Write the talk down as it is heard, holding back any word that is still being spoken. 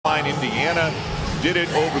line. Indiana did it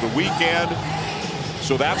over the weekend.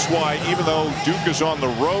 So that's why, even though Duke is on the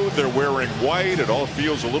road, they're wearing white. It all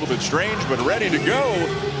feels a little bit strange, but ready to go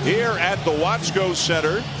here at the Watsco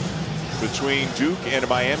Center between Duke and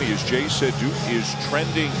Miami. As Jay said, Duke is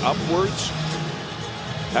trending upwards,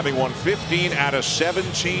 having won 15 out of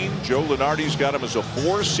 17. Joe Lunardi's got him as a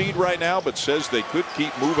 4 seed right now, but says they could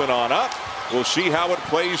keep moving on up. We'll see how it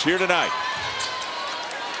plays here tonight.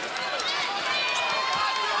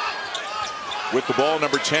 With the ball,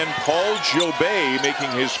 number 10, Paul Jobé, making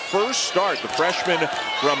his first start. The freshman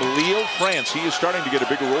from Lille, France. He is starting to get a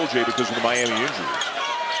bigger role, Jay, because of the Miami injuries.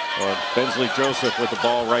 Well, Bensley Joseph with the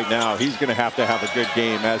ball right now. He's going to have a good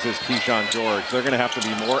game, as is Keyshawn George. They're going to have to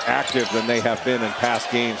be more active than they have been in past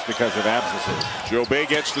games because of absences. Jobé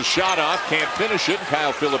gets the shot off, can't finish it.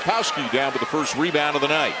 Kyle Filipowski down with the first rebound of the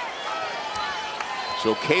night.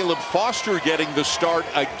 So Caleb Foster getting the start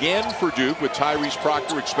again for Duke, with Tyrese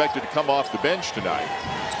Proctor expected to come off the bench tonight.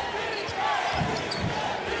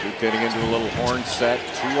 Duke getting into a little horn set.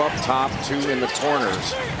 2 up top, 2 in the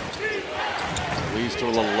corners. Leads to a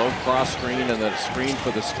little low cross screen and then a screen for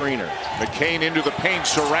the screener. McCain into the paint,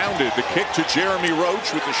 surrounded. The kick to Jeremy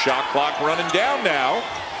Roach with the shot clock running down now.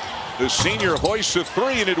 The senior hoists a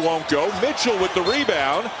 3 and it won't go. Mitchell with the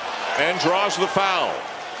rebound and draws the foul.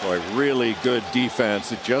 Boy, really good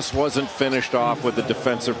defense. It just wasn't finished off with a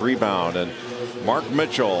defensive rebound. And Mark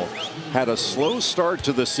Mitchell had a slow start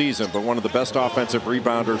to the season, but one of the best offensive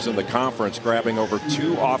rebounders in the conference, grabbing over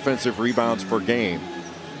 2 offensive rebounds per game.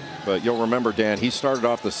 But you'll remember, Dan, he started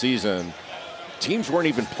off the season, teams weren't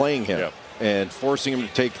even playing him and forcing him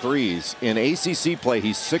to take threes. In ACC play,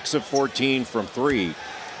 he's 6 of 14 from 3.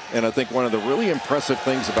 And I think one of the really impressive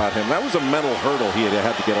things about him, that was a mental hurdle he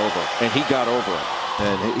had to get over, and he got over it.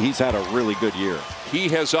 And he's had a really good year. He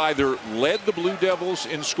has either led the Blue Devils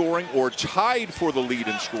in scoring or tied for the lead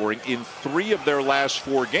in scoring in 3 of their last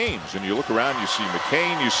 4 games. And you look around, you see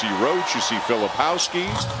McCain, you see Roach, you see Filipowski.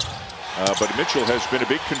 But Mitchell has been a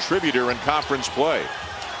big contributor in conference play.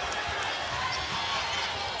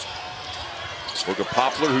 Look at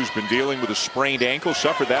Poplar, who's been dealing with a sprained ankle,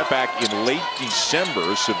 suffered that back in late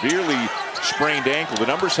December, severely sprained ankle. The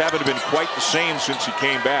numbers haven't been quite the same since he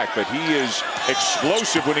came back, but he is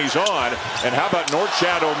explosive when he's on. And how about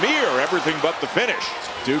Norchad Omier? Everything but the finish.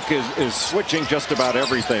 Duke is switching just about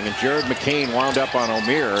everything, and Jared McCain wound up on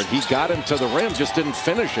Omier, and he got him to the rim, just didn't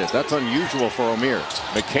finish it. That's unusual for Omier.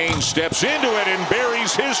 McCain steps into it and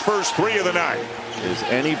buries his first 3 of the night. Is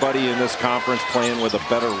anybody in this conference playing with a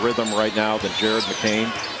better rhythm right now than Jared McCain?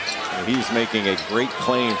 And he's making a great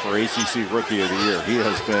claim for ACC Rookie of the Year. He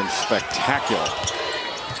has been spectacular.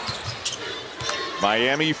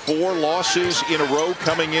 Miami 4 losses in a row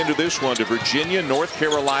coming into this one, to Virginia, North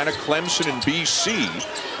Carolina, Clemson, and BC.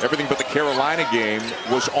 Everything but the Carolina game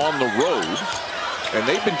was on the road. And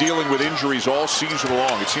they've been dealing with injuries all season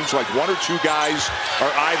long. It seems like 1 or 2 guys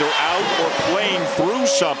are either out or playing through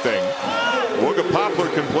something. Wooga Poplar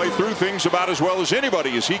can play through things about as well as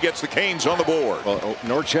anybody as he gets the Canes on the board. Well,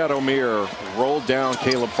 Norchad Omier rolled down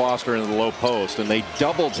Caleb Foster into the low post, and they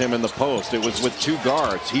doubled him in the post. It was with 2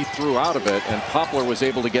 guards. He threw out of it, and Poplar was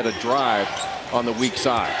able to get a drive on the weak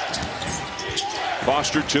side.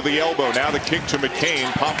 Foster to the elbow. Now the kick to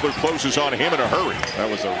McCain. Poplar closes on him in a hurry.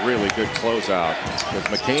 That was a really good closeout.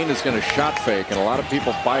 Because McCain is going to shot fake, and a lot of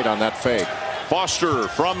people bite on that fake. Foster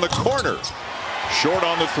from the corner. Short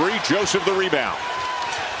on the 3. Joseph the rebound.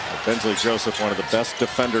 Bensley Joseph, one of the best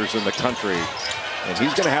defenders in the country. And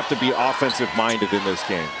he's going to have to be offensive-minded in this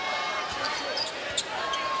game.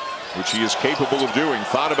 Which he is capable of doing.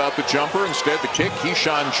 Thought about the jumper. Instead, the kick.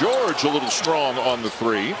 Keyshawn George a little strong on the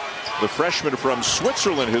 3. The freshman from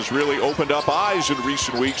Switzerland has really opened up eyes in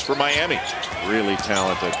recent weeks for Miami. Really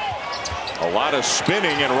talented. A lot of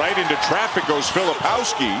spinning, and right into traffic goes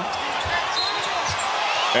Filipowski.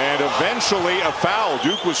 And eventually a foul.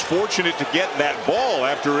 Duke was fortunate to get that ball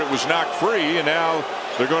after it was knocked free, and now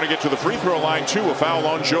they're going to get to the free throw line too. A foul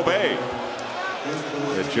on Jobé.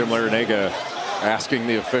 Jim Larinaga asking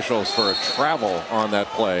the officials for a travel on that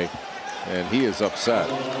play, and he is upset.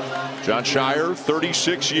 John Shire,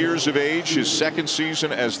 36 years of age, his 2nd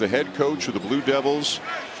season as the head coach of the Blue Devils.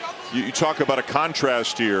 You talk about a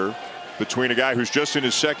contrast here between a guy who's just in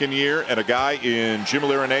his 2nd year and a guy in Jim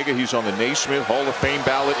Larinaga. He's on the Naismith Hall of Fame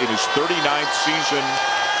ballot in his 39th season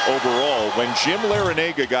overall. When Jim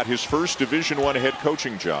Larinaga got his first Division I head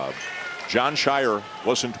coaching job, John Shire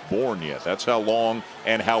wasn't born yet. That's how long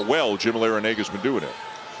and how well Jim Larinaga's been doing it.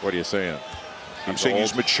 What are you saying? I'm saying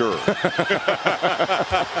he's mature.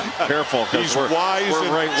 Careful, he's wise. We're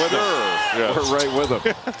right with him. Yes. We're right with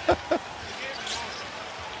him.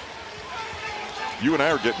 You and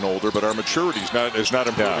I are getting older, but our maturity is not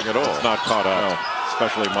improving at all. It's not caught up,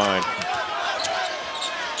 especially mine.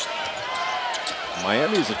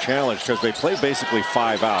 Miami's a challenge because they play basically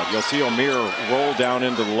 5 out. You'll see Omier roll down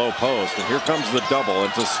into the low post, and here comes the double.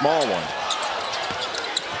 It's a small one.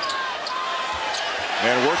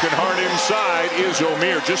 And working hard inside is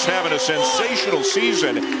Omier, just having a sensational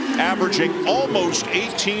season, averaging almost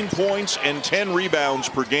 18 points and 10 rebounds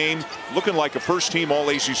per game, looking like a first-team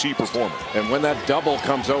All-ACC performer. And when that double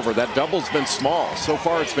comes over, that double's been small. So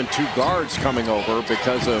far, it's been 2 guards coming over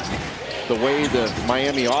because of the way the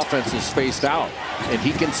Miami offense is spaced out. And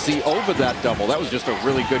he can see over that double. That was just a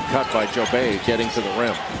really good cut by Jobay getting to the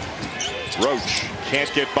rim. Roach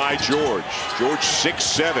can't get by George. George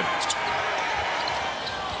 6'7".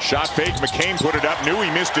 Shot fake, McCain put it up, knew he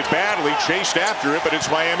missed it badly, chased after it, but it's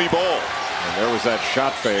Miami ball. And there was that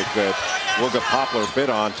shot fake that Wooga Poplar bid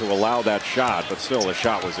on to allow that shot, but still the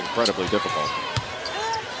shot was incredibly difficult.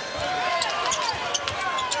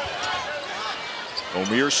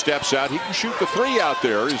 Omier steps out. He can shoot the 3 out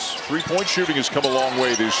there. His 3-point shooting has come a long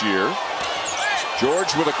way this year.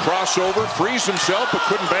 George with a crossover, frees himself, but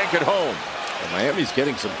couldn't bank it home. And Miami's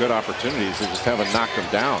getting some good opportunities. They just haven't knocked them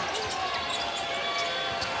down.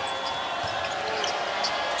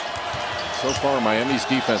 So far, Miami's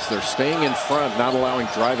defense, they're staying in front, not allowing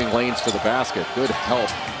driving lanes to the basket. Good help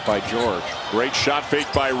by George. Great shot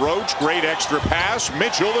fake by Roach. Great extra pass.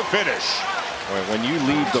 Mitchell to finish. When you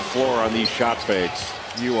leave the floor on these shot fakes,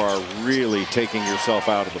 you are really taking yourself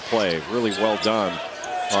out of the play. Really well done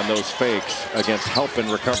on those fakes against help and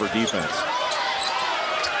recover defense.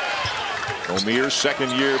 Omier's second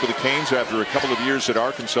year with the Canes after a couple of years at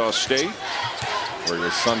Arkansas State. Where he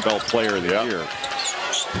was Sun Belt Player of the Year.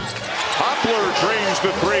 Poplar drains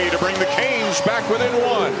the 3 to bring the Canes back within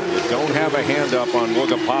 1. Don't have a hand up on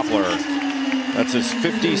Wooga Poplar. That's his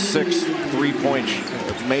 56th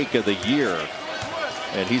 3-point make of the year.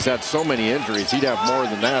 And he's had so many injuries, he'd have more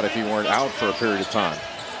than that if he weren't out for a period of time.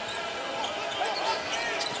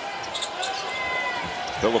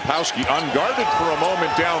 Filipowski unguarded for a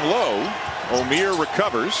moment down low. Omier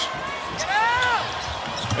recovers.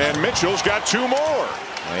 And Mitchell's got 2 more.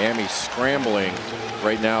 Miami scrambling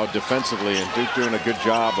right now defensively, and Duke doing a good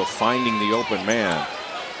job of finding the open man.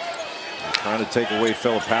 Trying to take away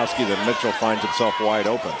Filipowski, then Mitchell finds himself wide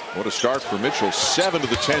open. What a start for Mitchell. 7 of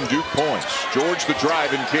the 10 Duke points. George the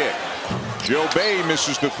drive and kick. Jobay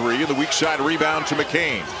misses the 3, and the weak side rebound to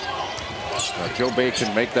McCain. Jobay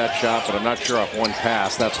can make that shot, but I'm not sure off one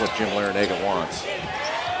pass that's what Jim Larinaga wants.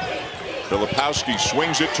 Filipowski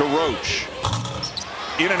swings it to Roach.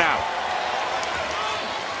 In and out.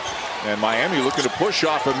 And Miami looking to push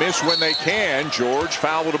off a miss when they can. George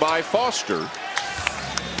fouled by Foster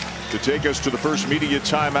to take us to the first media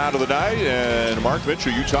timeout of the night. And Mark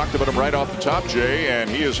Mitchell, you talked about him right off the top, Jay, and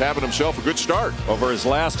he is having himself a good start. Over his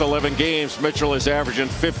last 11 games, Mitchell is averaging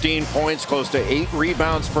 15 points, close to 8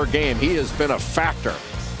 rebounds per game. He has been a factor.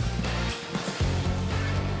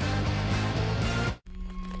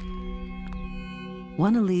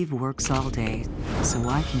 Wanna leave works all day so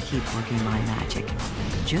I can keep working my magic.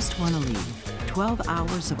 Just wanna leave. 12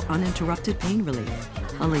 hours of uninterrupted pain relief.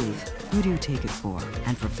 Aleve, who do you take it for?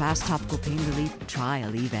 And for fast topical pain relief, try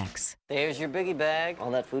Aleve X. There's your biggie bag. All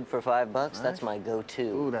that food for $5, right. That's my go-to.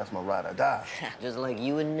 Ooh, that's my ride or die. Just like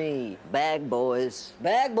you and me. Bag boys.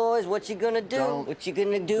 Bag boys, what you gonna do? What you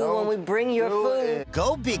gonna do when we bring your food?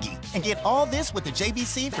 Go biggie and get all this with the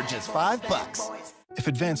JBC for just $5. If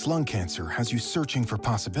advanced lung cancer has you searching for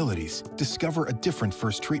possibilities, discover a different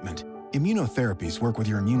first treatment. Immunotherapies work with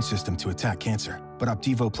your immune system to attack cancer, but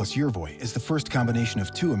Opdivo plus Yervoy is the first combination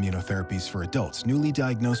of 2 immunotherapies for adults newly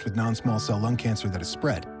diagnosed with non-small cell lung cancer that has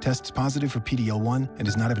spread, tests positive for PD-L1, and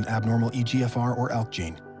does not have an abnormal EGFR or ALK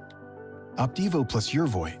gene. Opdivo plus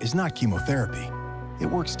Yervoy is not chemotherapy. It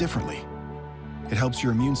works differently. It helps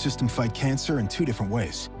your immune system fight cancer in 2 different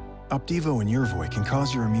ways. Opdivo and Yervoy can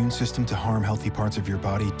cause your immune system to harm healthy parts of your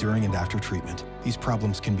body during and after treatment. These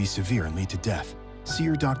problems can be severe and lead to death. See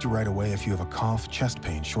your doctor right away if you have a cough, chest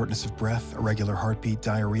pain, shortness of breath, irregular heartbeat,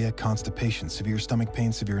 diarrhea, constipation, severe stomach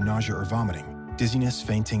pain, severe nausea or vomiting, dizziness,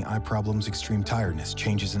 fainting, eye problems, extreme tiredness,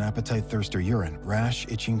 changes in appetite, thirst or urine, rash,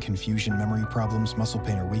 itching, confusion, memory problems, muscle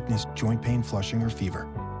pain or weakness, joint pain, flushing or fever.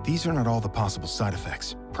 These are not all the possible side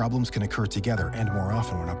effects. Problems can occur together and more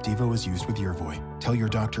often when Opdivo is used with Yervoy. Tell your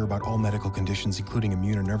doctor about all medical conditions including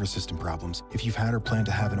immune or nervous system problems, if you've had or plan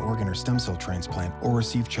to have an organ or stem cell transplant, or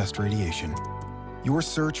receive chest radiation. Your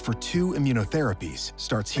search for 2 immunotherapies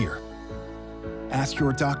starts here. Ask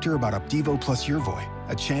your doctor about Opdivo plus Yervoy,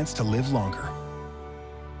 a chance to live longer.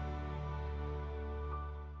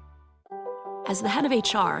 As the head of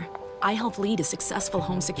HR, I help lead a successful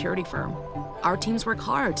home security firm. Our teams work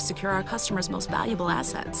hard to secure our customers' most valuable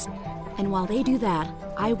assets. And while they do that,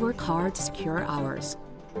 I work hard to secure ours.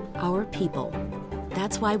 Our people.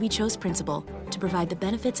 That's why we chose Principal, to provide the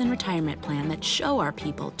benefits and retirement plan that show our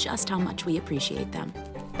people just how much we appreciate them.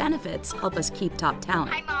 Benefits help us keep top talent.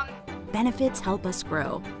 Hi, Mom. Benefits help us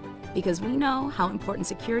grow, because we know how important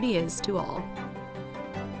security is to all.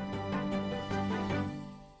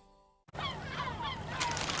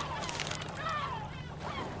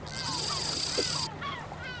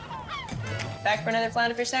 Back for another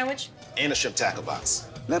flounder fish sandwich? And a shrimp tackle box.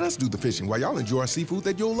 Let us do the fishing while y'all enjoy seafood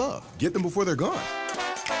that you'll love. Get them before they're gone.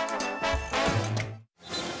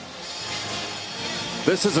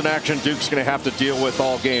 This is an action Duke's going to have to deal with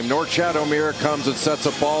all game. Norchad O'Meara comes and sets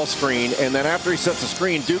a ball screen, and then after he sets a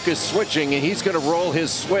screen, Duke is switching, and he's going to roll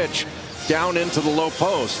his switch down into the low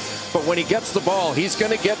post. But when he gets the ball, he's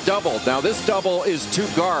going to get doubled. Now, this double is 2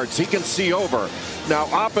 guards. He can see over. Now,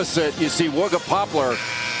 opposite, you see Wooga Poplar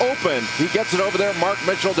open. He gets it over there. Mark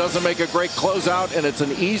Mitchell doesn't make a great closeout, and it's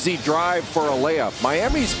an easy drive for a layup.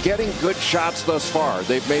 Miami's getting good shots thus far.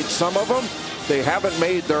 They've made some of them. They haven't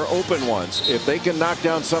made their open ones. If they can knock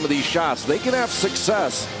down some of these shots, they can have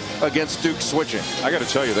success against Duke switching. I got to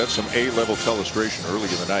tell you, that's some A-level telestration early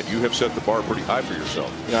in the night. You have set the bar pretty high for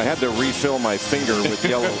yourself. Yeah, I had to refill my finger with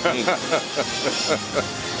yellow ink.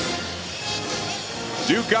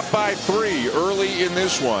 Duke up by 3 early in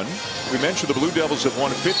this one. We mentioned the Blue Devils have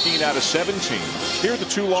won 15 out of 17. Here are the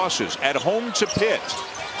 2 losses. At home to Pitt.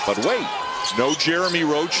 But wait, no Jeremy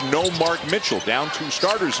Roach, no Mark Mitchell. Down 2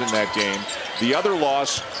 starters in that game. The other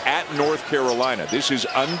loss at North Carolina. This is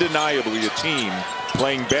undeniably a team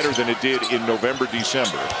playing better than it did in November,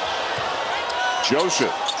 December.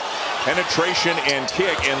 Joseph, penetration and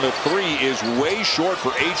kick, and the 3 is way short for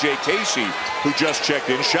A.J. Casey, who just checked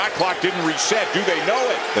in. Shot clock didn't reset. Do they know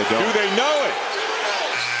it? They don't. Do they know it?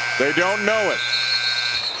 They don't know it.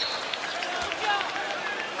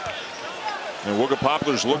 And Wooga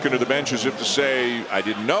Poplar's looking to the bench as if to say, I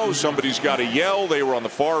didn't know. Somebody's got to yell. They were on the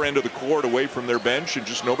far end of the court away from their bench, and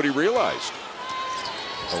just nobody realized.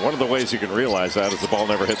 Well, one of the ways you can realize that is the ball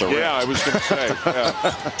never hit the rim. Yeah, I was going to say.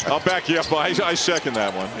 Yeah. I'll back you up. I second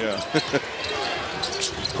that one. Yeah.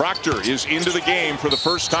 Proctor is into the game for the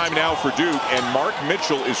first time now for Duke, and Mark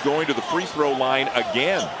Mitchell is going to the free throw line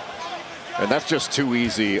again. And that's just too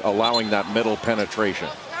easy, allowing that middle penetration.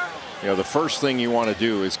 You know, the first thing you want to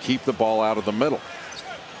do is keep the ball out of the middle,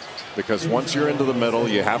 because once you're into the middle,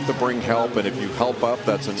 you have to bring help, and if you help up,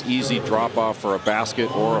 that's an easy drop off for a basket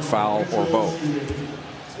or a foul or both.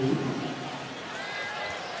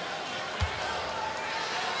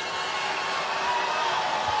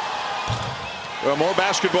 Well, more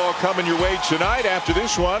basketball coming your way tonight. After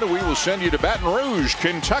this one, we will send you to Baton Rouge.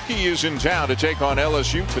 Kentucky is in town to take on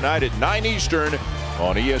LSU tonight at 9 Eastern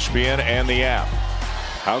on ESPN and the app.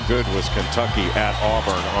 How good was Kentucky at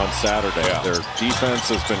Auburn on Saturday? Yeah. Their defense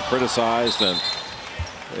has been criticized, and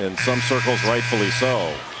in some circles rightfully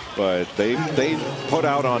so. But they put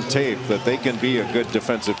out on tape that they can be a good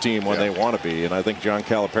defensive team when they want to be. And I think John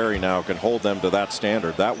Calipari now can hold them to that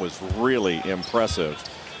standard. That was really impressive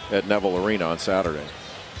at Neville Arena on Saturday.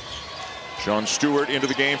 Sean Stewart into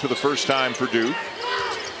the game for the first time for Duke.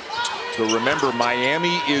 So remember,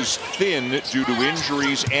 Miami is thin due to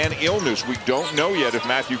injuries and illness. We don't know yet if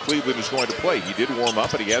Matthew Cleveland is going to play. He did warm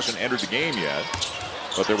up, but he hasn't entered the game yet.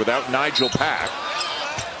 But they're without Nigel Pack.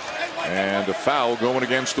 And a foul going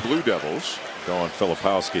against the Blue Devils. Going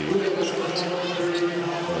Filipowski.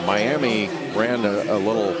 Miami ran a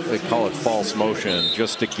little, they call it false motion,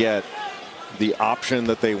 just to get the option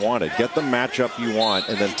that they wanted. Get the matchup you want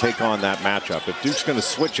and then take on that matchup. If Duke's going to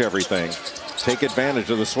switch everything, take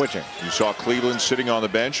advantage of the switching. You saw Cleveland sitting on the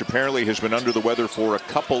bench. Apparently has been under the weather for a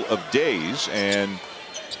couple of days and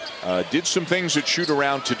did some things at shoot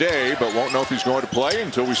around today, but won't know if he's going to play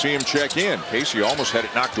until we see him check in. Casey almost had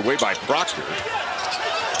it knocked away by Proctor.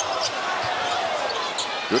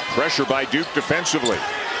 Good pressure by Duke defensively.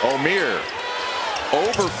 O'Meara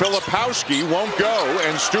over Filipowski, won't go,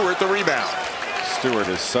 and Stewart the rebound. Stewart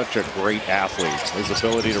is such a great athlete. His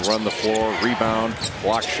ability to run the floor, rebound,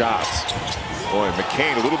 block shots. Boy,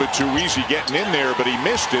 McCain a little bit too easy getting in there, but he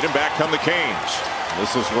missed it, and back come the Canes.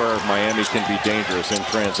 This is where Miami can be dangerous in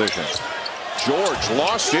transition. George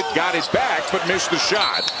lost it, got it back, but missed the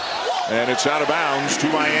shot. And it's out of bounds to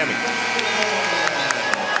Miami.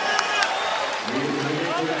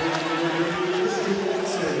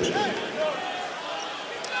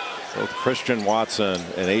 Both Christian Watson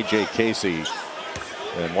and A.J. Casey,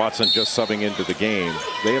 and Watson just subbing into the game,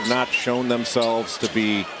 they have not shown themselves to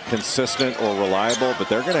be consistent or reliable, but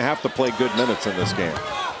they're going to have to play good minutes in this game.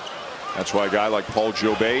 That's why a guy like Paul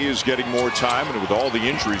Jobay is getting more time, and with all the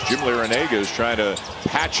injuries, Jim Larrañaga is trying to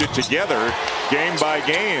patch it together game by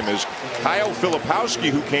game. As Kyle Filipowski,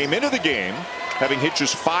 who came into the game having hit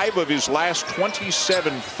just 5 of his last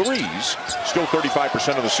 27 threes, still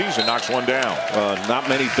 35% of the season, knocks one down. Not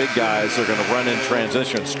many big guys are going to run in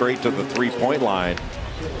transition straight to the three-point line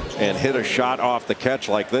and hit a shot off the catch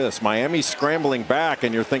like this. Miami's scrambling back,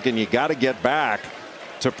 and you're thinking you got to get back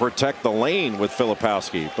to protect the lane with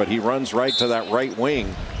Filipowski, but he runs right to that right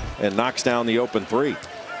wing and knocks down the open three.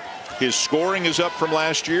 His scoring is up from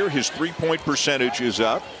last year. His three-point percentage is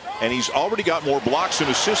up, and he's already got more blocks and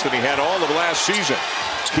assists than he had all of last season.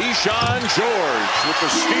 Keyshawn George with the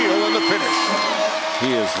steal and the finish.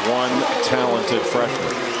 He is one talented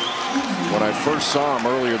freshman. When I first saw him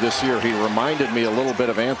earlier this year, he reminded me a little bit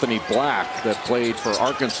of Anthony Black, that played for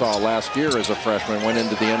Arkansas last year as a freshman, went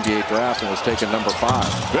into the NBA draft and was taken number 5.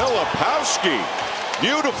 Filipowski,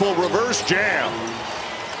 beautiful reverse jam.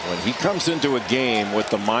 When he comes into a game with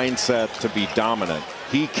the mindset to be dominant,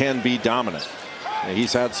 he can be dominant.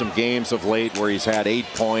 He's had some games of late where he's had 8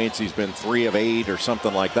 points. He's been 3 of 8 or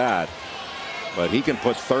something like that. But he can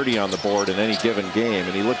put 30 on the board in any given game,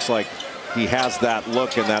 and he looks like he has that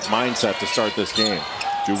look and that mindset to start this game.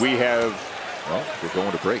 Do we have, well, we're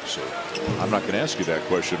going to break, so I'm not going to ask you that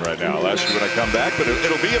question right now. I'll ask you when I come back, but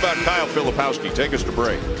it'll be about Kyle Filipowski. Take us to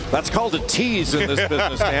break. That's called a tease in this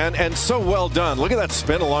business, man, and so well done. Look at that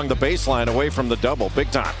spin along the baseline away from the double. Big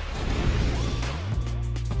time.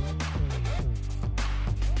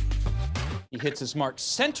 He hits his mark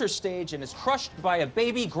center stage and is crushed by a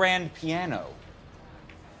baby grand piano.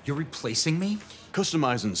 You're replacing me?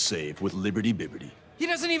 Customize and save with Liberty Bibbity. He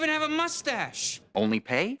doesn't even have a mustache. Only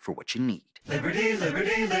pay for what you need. Liberty,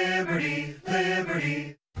 liberty, liberty,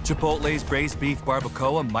 liberty. Chipotle's braised beef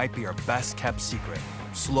barbacoa might be our best kept secret.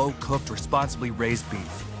 Slow cooked, responsibly raised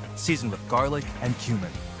beef, seasoned with garlic and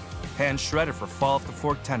cumin. Hand shredded for fall off the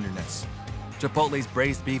fork tenderness. Chipotle's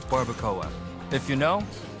braised beef barbacoa. If you know,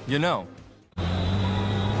 you know.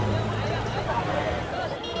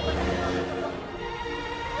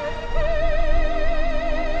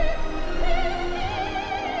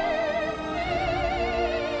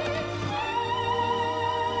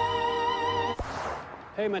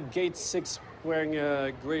 Hey, I'm at gate 6 wearing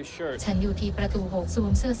a gray shirt. ฉันอยู่ที่ประตู 6 สว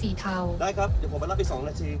มเสื้อสีเทา ได้ครับ เดี๋ยวผมไปรับอีก2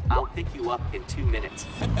 นาที I'll pick you up in 2 minutes.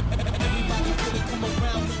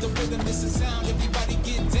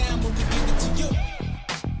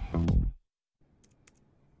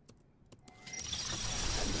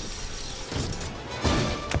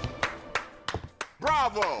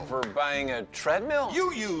 Bravo! For buying a treadmill?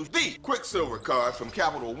 You use the Quicksilver card from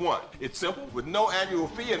Capital One. It's simple, with no annual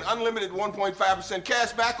fee and unlimited 1.5%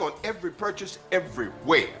 cash back on every purchase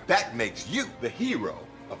everywhere. That makes you the hero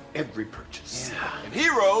of every purchase. Yeah. And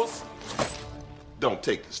heroes don't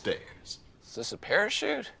take the stairs. Is this a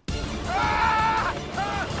parachute?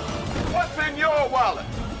 What's in your wallet?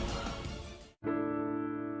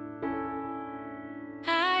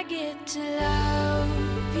 I get to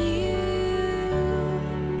love you.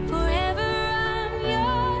 Forever I'm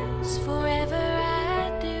yours, forever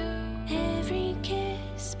I do. Every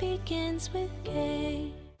kiss begins with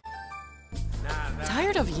K.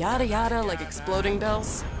 Tired of yada yada like exploding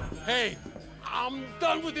bells? Hey, I'm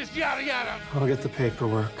done with this yada yada. I'll get the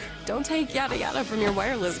paperwork. Don't take yada yada from your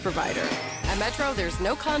wireless provider. At Metro, there's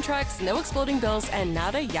no contracts, no exploding bills, and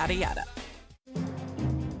nada yada yada.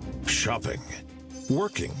 Shopping,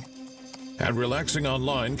 working, and relaxing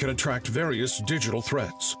online can attract various digital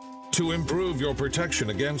threats. To improve your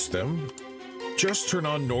protection against them, just turn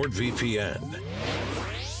on NordVPN.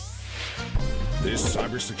 This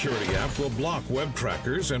cybersecurity app will block web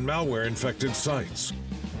trackers and malware-infected sites.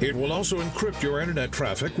 It will also encrypt your internet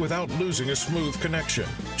traffic without losing a smooth connection.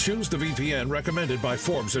 Choose the VPN recommended by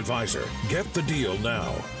Forbes Advisor. Get the deal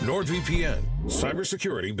now. NordVPN,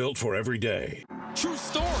 cybersecurity built for every day. True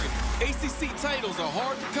story. ACC titles are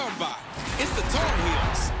hard to come by. It's the Tar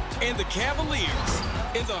Heels and the Cavaliers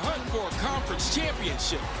in the hunt for a conference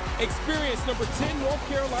championship. Experience number 10 North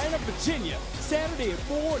Carolina, Virginia, Saturday at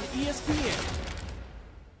 4 on ESPN.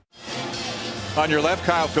 On your left,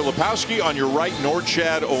 Kyle Filipowski. On your right,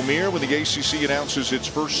 Norchad Omier. When the ACC announces its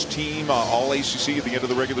first team All-ACC at the end of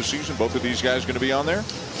the regular season, both of these guys going to be on there?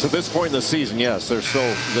 To this point in the season, yes. There's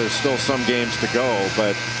still some games to go,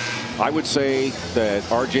 but I would say that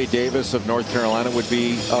R.J. Davis of North Carolina would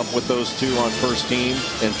be up with those two on first team,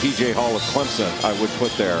 and P.J. Hall of Clemson I would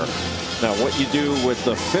put there. Now, what you do with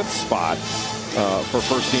the 5th spot for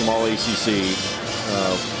first team All-ACC,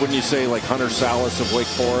 wouldn't you say like Hunter Salas of Wake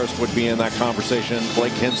Forest would be in that conversation?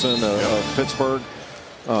 Blake Hinson of Pittsburgh?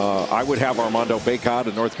 I would have Armando Bacot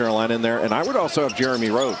of North Carolina in there, and I would also have Jeremy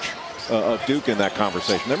Roach of Duke in that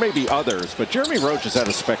conversation. There may be others, but Jeremy Roach has had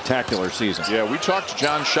a spectacular season. Yeah, we talked to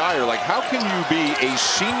John Shire, like, how can you be a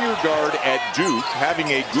senior guard at Duke having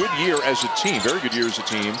a good year as a team, very good year as a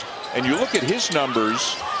team, and you look at his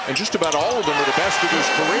numbers, and just about all of them are the best of his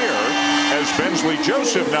career, as Bensley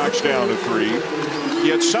Joseph knocks down a 3.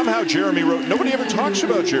 Yet somehow Jeremy Roach, nobody ever talks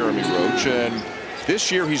about Jeremy Roach, and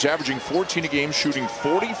this year he's averaging 14 a game, shooting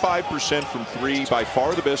 45% from 3, by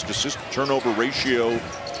far the best assist-turnover ratio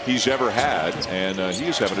he's ever had, and he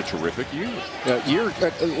is having a terrific year.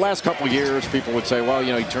 Last couple of years, people would say, well,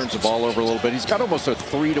 you know, he turns the ball over a little bit. He's got almost a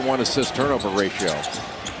 3-to-1 assist-turnover ratio,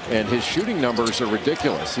 and his shooting numbers are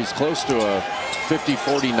ridiculous. He's close to a 50,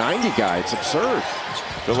 40, 90 guy. It's absurd.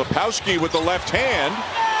 Filipowski with the left hand,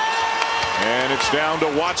 and it's down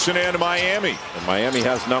to Watson and Miami. And Miami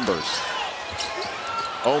has numbers.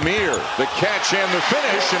 Omier, the catch and the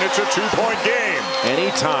finish, and it's a 2-point game.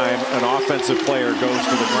 Anytime an offensive player goes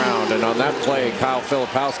to the ground, and on that play, Kyle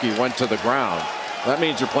Filipowski went to the ground, that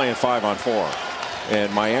means you're playing 5-on-4.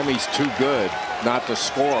 And Miami's too good not to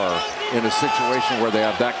score in a situation where they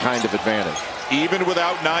have that kind of advantage. Even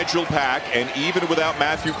without Nigel Pack and even without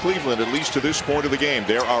Matthew Cleveland, at least to this point of the game,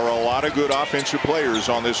 there are a lot of good offensive players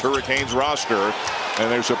on this Hurricanes roster, and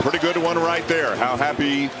there's a pretty good one right there. How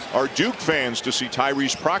happy are Duke fans to see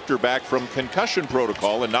Tyrese Proctor back from concussion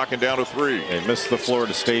protocol and knocking down a 3? They missed the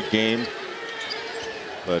Florida State game,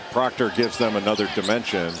 but Proctor gives them another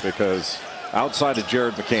dimension because outside of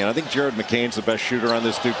Jared McCain, I think Jared McCain's the best shooter on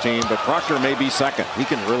this Duke team, but Proctor may be second. He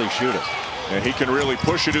can really shoot it. And he can really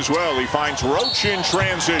push it as well. He finds Roach in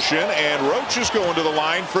transition, and Roach is going to the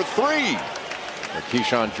line for 3.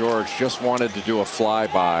 Keyshawn George just wanted to do a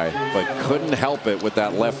flyby, but couldn't help it with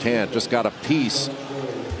that left hand. Just got a piece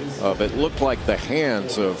of it. Looked like the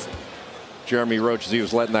hands of Jeremy Roach as he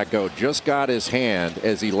was letting that go. Just got his hand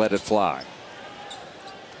as he let it fly.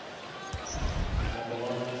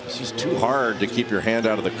 It's just too hard to keep your hand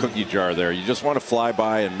out of the cookie jar there. You just want to fly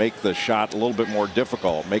by and make the shot a little bit more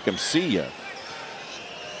difficult, make him see you.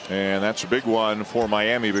 And that's a big one for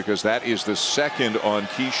Miami because that is the second on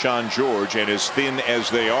Keyshawn George, and as thin as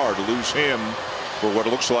they are, to lose him for what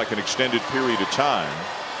looks like an extended period of time.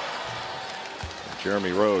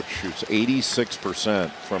 Jeremy Roach shoots 86%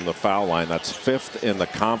 from the foul line. That's 5th in the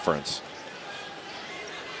conference.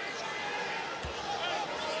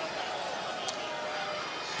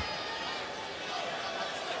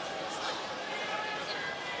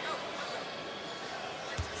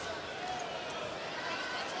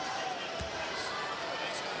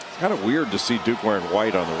 Kind of weird to see Duke wearing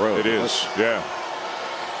white on the road. It is, yeah.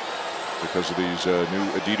 Because of these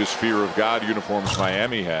new Adidas Fear of God uniforms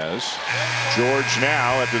Miami has. George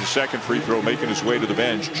now, after the second free throw, making his way to the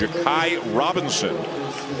bench. Ja'Kai Robinson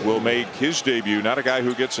will make his debut. Not a guy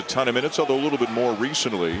who gets a ton of minutes, although a little bit more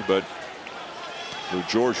recently. But for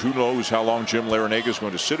George, who knows how long Jim Larinaga is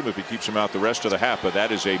going to sit him if he keeps him out the rest of the half. But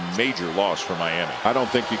that is a major loss for Miami. I don't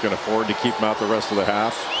think you can afford to keep him out the rest of the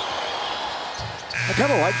half. I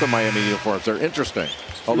kind of like the Miami uniforms. They're interesting.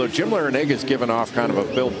 Although Jim Larinaga is giving off kind of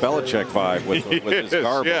a Bill Belichick vibe with his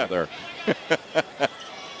garb there.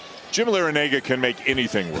 Jim Larinaga can make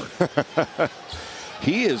anything work.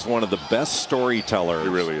 He is one of the best storytellers. He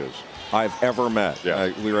really is. I've ever met.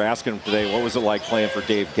 Yeah. We were asking him today, what was it like playing for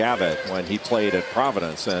Dave Gavitt when he played at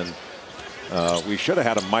Providence? And we should have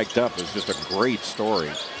had him mic'd up. It's just a great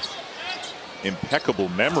story. Impeccable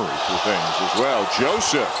memory for things as well.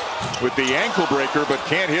 Joseph with the ankle breaker, but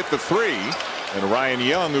can't hit the 3. And Ryan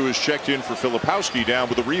Young, who has checked in for Filipowski, down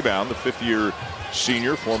with a rebound. The 5th-year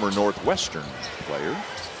senior, former Northwestern player.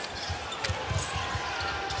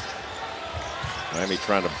 Miami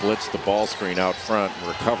trying to blitz the ball screen out front and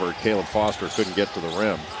recovered. Caleb Foster couldn't get to the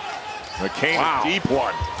rim. McCain, a deep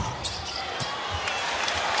one.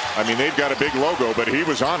 I mean, they've got a big logo, but he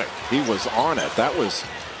was on it. He was on it. That was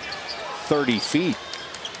 30 feet.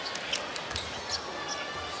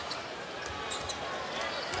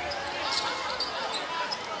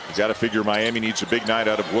 You got to figure Miami needs a big night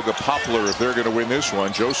out of Wooga Poplar if they're going to win this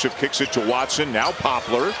one. Joseph kicks it to Watson. Now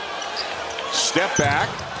Poplar. Step back.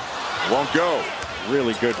 Won't go.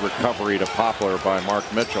 Really good recovery to Poplar by Mark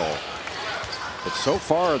Mitchell. But so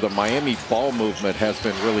far, the Miami ball movement has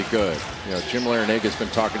been really good. You know, Jim Larinaga has been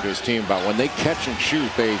talking to his team about when they catch and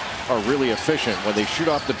shoot, they are really efficient. When they shoot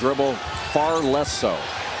off the dribble, far less so.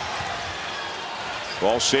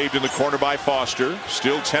 Ball saved in the corner by Foster.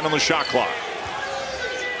 Still 10 on the shot clock.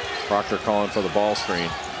 Proctor calling for the ball screen.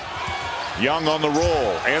 Young on the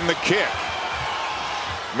roll and the kick.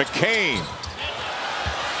 McCain.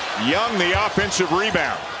 Young the offensive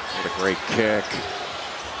rebound. What a great kick.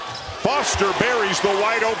 Foster buries the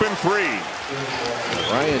wide open three.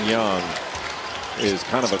 Ryan Young is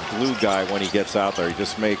kind of a glue guy when he gets out there. He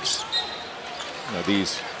just makes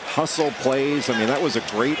these hustle plays. I mean, that was a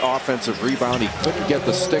great offensive rebound. He couldn't get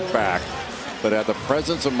the stick back, but had the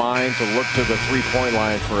presence of mind to look to the three-point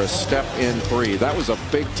line for a step-in three. That was a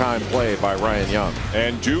big-time play by Ryan Young.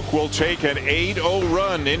 And Duke will take an 8-0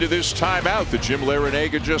 run into this timeout that Jim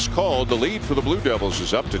Larinaga just called. The lead for the Blue Devils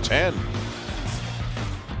is up to 10.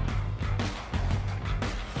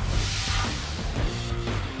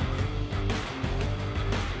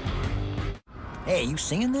 Hey, you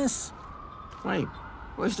seeing this? Wait,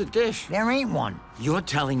 where's the dish? There ain't one. You're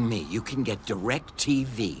telling me you can get direct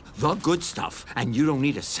TV, the good stuff, and you don't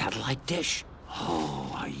need a satellite dish?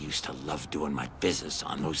 Oh, I used to love doing my business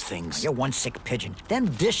on those things. You're one sick pigeon. Them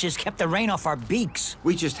dishes kept the rain off our beaks.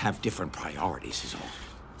 We just have different priorities is all.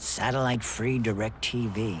 Satellite-free direct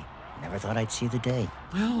TV. Never thought I'd see the day.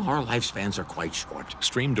 Well, our lifespans are quite short.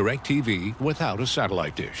 Stream DirecTV without a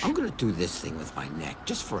satellite dish. I'm gonna do this thing with my neck,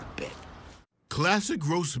 just for a bit. Classic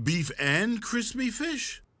roast beef and crispy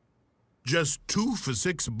fish? Just 2 for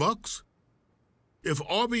 $6? If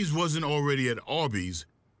Arby's wasn't already at Arby's,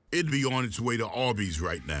 it'd be on its way to Arby's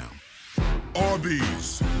right now.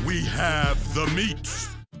 Arby's, we have the meat.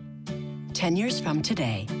 10 years from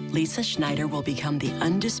today, Lisa Schneider will become the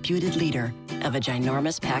undisputed leader of a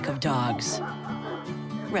ginormous pack of dogs.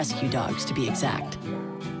 Rescue dogs, to be exact.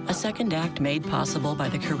 A second act made possible by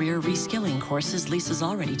the career reskilling courses Lisa's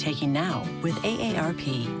already taking now with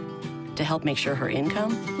AARP to help make sure her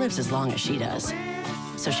income lives as long as she does,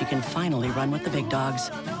 so she can finally run with the big dogs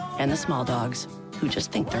and the small dogs who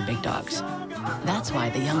just think they're big dogs. That's why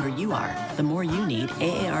the younger you are, the more you need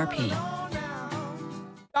AARP.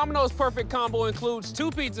 Domino's Perfect Combo includes 2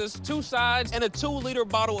 pizzas, 2 sides, and a 2-liter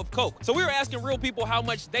bottle of Coke. So we were asking real people how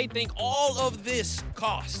much they think all of this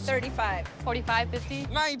costs. $35, $45, $50.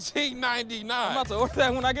 $19.99. I'm about to order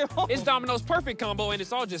that when I get home. It's Domino's Perfect Combo, and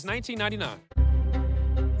it's all just $19.99.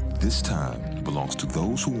 This time belongs to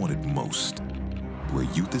those who want it most, where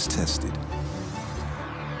youth is tested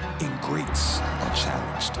and greats are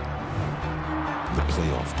challenged. The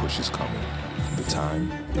playoff push is coming. The time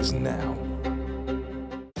is now.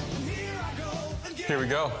 Here we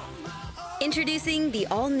go. Introducing the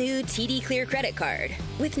all-new TD Clear credit card.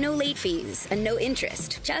 With no late fees and no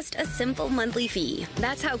interest, just a simple monthly fee.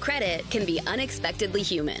 That's how credit can be unexpectedly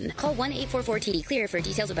human. Call 1-844-TD-CLEAR for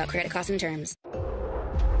details about credit costs and terms.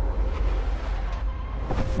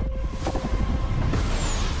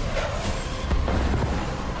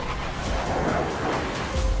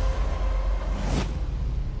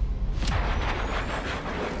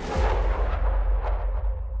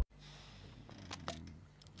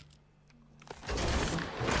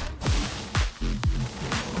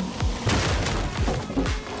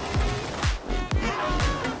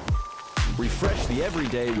 Refresh the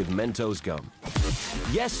everyday with Mentos gum.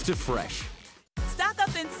 Yes to fresh. Stock up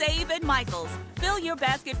and save at Michael's. Fill your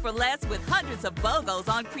basket for less with hundreds of BOGOs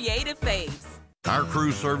on creative faves. Our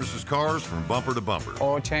crew services cars from bumper to bumper.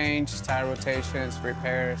 Oil change, tire rotations,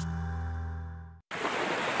 repairs.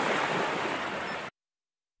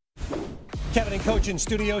 Kevin and Coach in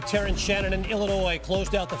studio. Terrence Shannon in Illinois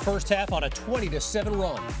closed out the first half on a 20-7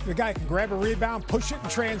 run. The guy can grab a rebound, push it in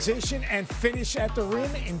transition, and finish at the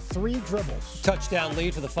rim in 3 dribbles. Touchdown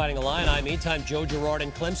lead for the Fighting Illini. Meantime, Joe Girard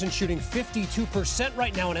and Clemson shooting 52%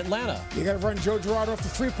 right now in Atlanta. You got to run Joe Girard off the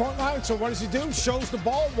 3-point line. So what does he do? Shows the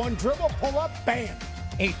ball, 1 dribble, pull up, bam.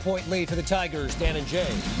 8-point lead for the Tigers. Dan and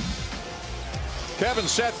Jay. Kevin,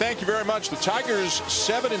 Seth, thank you very much. The Tigers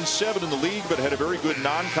 7-7 in the league, but had a very good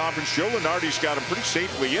non-conference. Joe Lunardi's got them pretty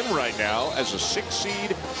safely in right now as a 6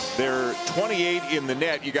 seed. They're 28 in the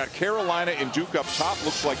net. You got Carolina and Duke up top.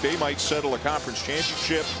 Looks like they might settle a conference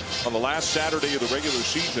championship on the last Saturday of the regular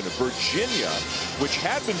season. Virginia, which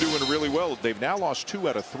had been doing really well, they've now lost 2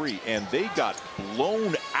 out of 3, and they got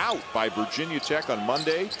blown out by Virginia Tech on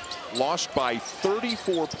Monday. Lost by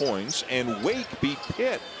 34 points, and Wake beat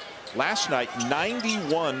Pitt last night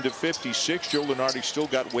 91-56. Joe Lunardi still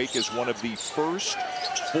got Wake as one of the first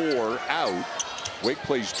 4 out. Wake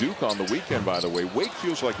plays Duke on the weekend, by the way. Wake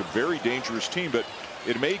feels like a very dangerous team, but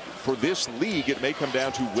for this league, it may come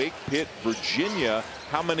down to Wake, Pitt, Virginia.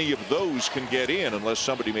 How many of those can get in unless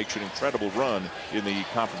somebody makes an incredible run in the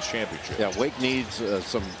conference championship? Yeah, Wake needs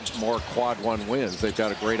some more quad 1 wins. They've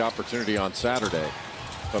got a great opportunity on Saturday.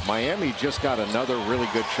 But Miami just got another really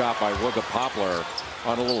good shot by Wooga Poplar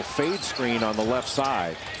on a little fade screen on the left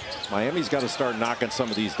side. Miami's got to start knocking some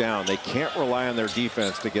of these down. They can't rely on their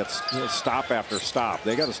defense to get stop after stop.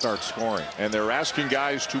 They got to start scoring. And they're asking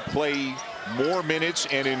guys to play more minutes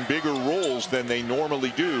and in bigger roles than they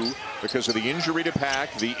normally do because of the injury to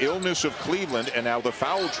Pack, the illness of Cleveland, and now the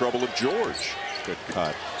foul trouble of George. Good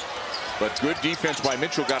cut. But good defense by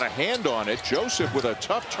Mitchell, got a hand on it. Joseph with a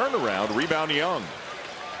tough turnaround, rebound Young.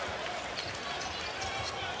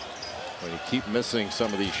 When you keep missing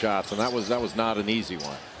some of these shots, and that was not an easy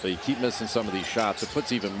one. So you keep missing some of these shots, it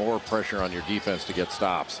puts even more pressure on your defense to get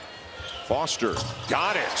stops. Foster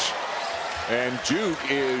got it. And Duke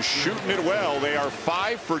is shooting it well. They are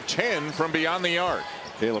 5 for 10 from beyond the arc.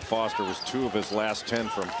 Caleb Foster was 2 of his last 10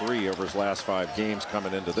 from 3 over his last 5 games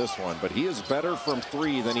coming into this one. But he is better from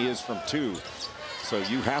 3 than he is from 2. So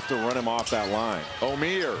you have to run him off that line.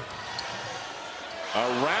 Omier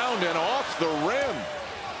around and off the rim.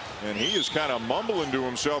 And he is kind of mumbling to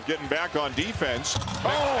himself, getting back on defense.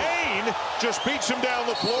 McCain just beats him down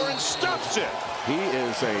the floor and stuffs it. He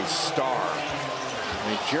is a star. I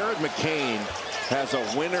mean, Jared McCain has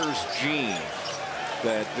a winner's gene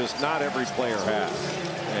that just not every player has.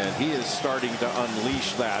 And he is starting to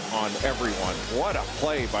unleash that on everyone. What a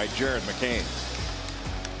play by Jared McCain.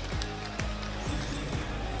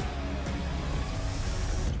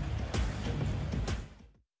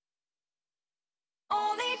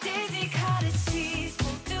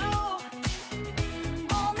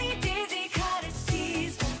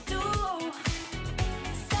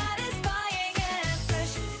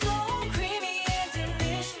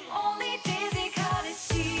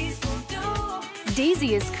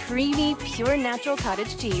 Daisy is creamy, pure natural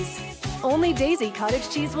cottage cheese. Only Daisy cottage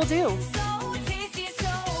cheese will do.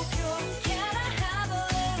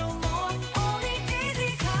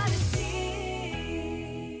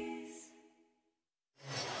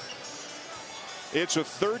 It's a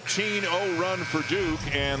 13-0 run for Duke,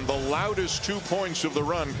 and the loudest 2 points of the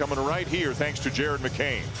run coming right here thanks to Jared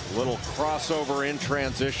McCain. Little crossover in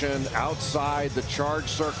transition outside the charge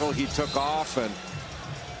circle. He took off, and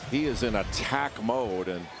he is in attack mode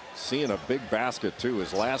and seeing a big basket too.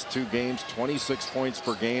 His last 2 games, 26 points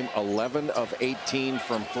per game, 11 of 18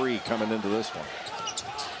 from 3 coming into this one.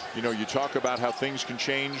 You know, you talk about how things can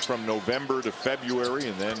change from November to February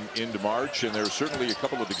and then into March, and there's certainly a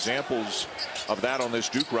couple of examples of that on this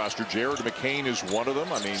Duke roster. Jared McCain is one of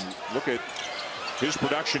them. I mean, look at his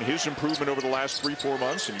production, his improvement over the last 3-4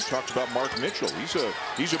 months, and you talked about Mark Mitchell.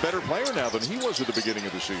 He's a better player now than he was at the beginning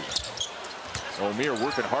of the season. Omier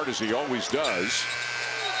working hard as he always does.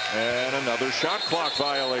 And another shot clock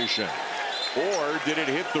violation. Or did it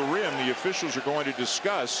hit the rim? The officials are going to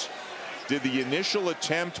discuss. Did the initial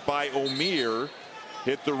attempt by Omier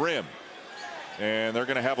hit the rim? And they're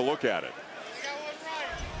going to have a look at it.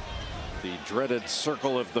 The dreaded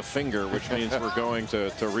circle of the finger, which means we're going to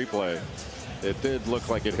replay. It did look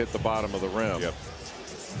like it hit the bottom of the rim. Yep.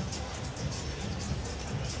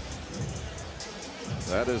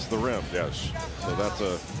 That is the rim. Yes. So that's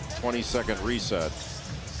a 20-second reset.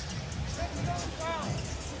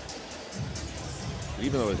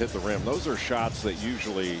 Even though it hit the rim, those are shots that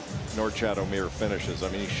usually Norchad Omier finishes. I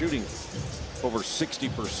mean, he's shooting over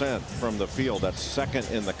 60% from the field. That's second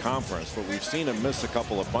in the conference, but we've seen him miss a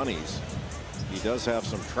couple of bunnies. He does have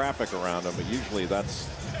some traffic around him, but usually that's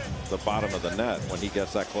the bottom of the net when he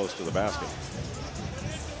gets that close to the basket.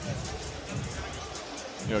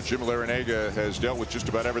 You know, Jim Larinaga has dealt with just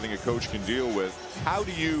about everything a coach can deal with. How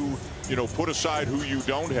do you put aside who you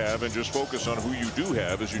don't have and just focus on who you do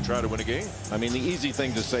have as you try to win a game? I mean, the easy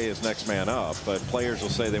thing to say is next man up, but players will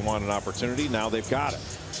say they want an opportunity. Now they've got it.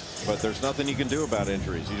 But there's nothing you can do about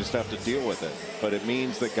injuries. You just have to deal with it. But it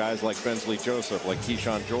means that guys like Bensley Joseph, like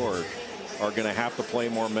Keyshawn George, are going to have to play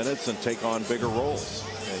more minutes and take on bigger roles.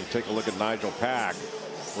 And you take a look at Nigel Pack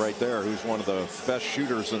right there, who's one of the best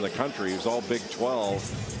shooters in the country. He was all Big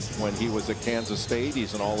 12 when he was at Kansas State.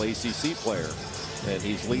 He's an all ACC player, and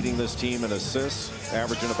he's leading this team in assists,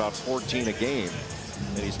 averaging about 14 a game,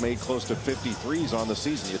 and he's made close to 53s on the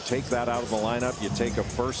season. You take that out of the lineup, you take a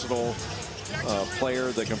versatile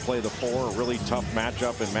player that can play the 4, a really tough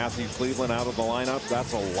matchup in Matthew Cleveland out of the lineup.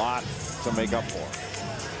 That's a lot to make up for.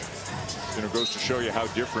 It goes to show you how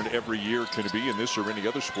different every year can be in this or any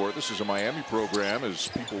other sport. This is a Miami program, as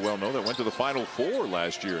people well know, that went to the Final Four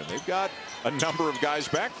last year, and they've got a number of guys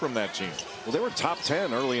back from that team. Well, they were top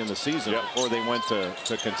 10 early in the season before they went to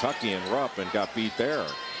Kentucky and Rupp and got beat there.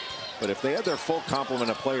 But if they had their full complement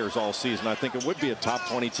of players all season, I think it would be a top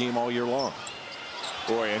 20 team all year long.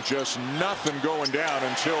 Boy, and just nothing going down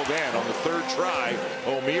until then. On the third try,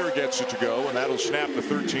 Omier gets it to go, and that'll snap the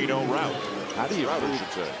 13-0 route. How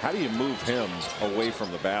do you move him away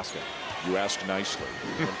from the basket? You ask nicely.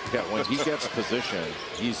 Yeah, when he gets position,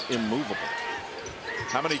 he's immovable.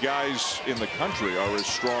 How many guys in the country are as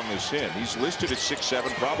strong as him? He's listed at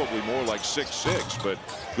 6'7", probably more like 6'6", but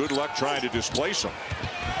good luck trying to displace him.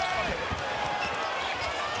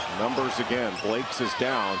 Numbers again. Blake's is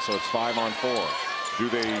down, so it's 5-on-4. Do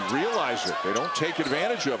they realize it? They don't take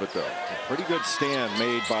advantage of it, though. A pretty good stand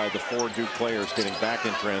made by the 4 Duke players getting back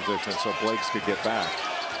in transition so Blake's could get back.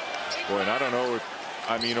 Boy, and I don't know if,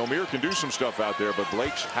 I mean, Omier can do some stuff out there, but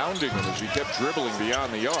Blake's hounding him as he kept dribbling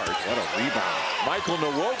beyond the yard. What a rebound. Michael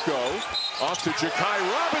Nwoko off to Ja'Kai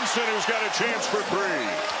Robinson, who's got a chance for 3.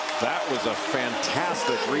 That was a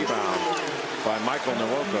fantastic rebound by Michael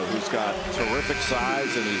Nwoko, who's got terrific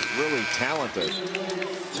size and he's really talented.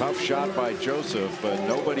 Tough shot by Joseph, but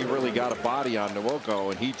nobody really got a body on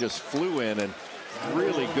Nwoko, and he just flew in, and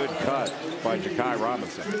really good cut by Ja'Kai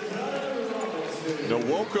Robinson.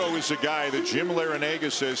 Nwoko is a guy that Jim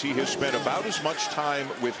Larinaga says he has spent about as much time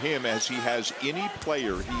with him as he has any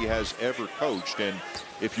player he has ever coached. And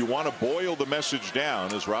if you want to boil the message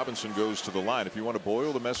down, as Robinson goes to the line, if you want to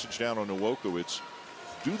boil the message down on Nwoko, it's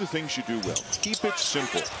do the things you do well. Keep it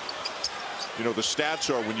simple. You know, the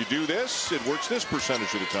stats are when you do this, it works this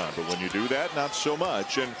percentage of the time. But when you do that, not so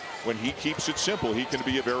much. And when he keeps it simple, he can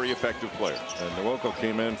be a very effective player. And Nwoko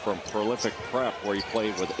came in from prolific prep where he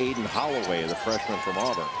played with Aiden Holloway, the freshman from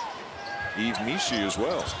Auburn. Yves Misi as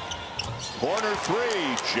well. Corner 3,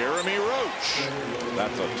 Jeremy Roach.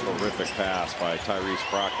 That's a terrific pass by Tyrese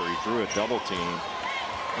Proctor. He drew a double team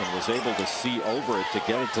and was able to see over it to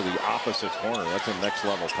get it to the opposite corner. That's a next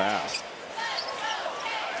level pass.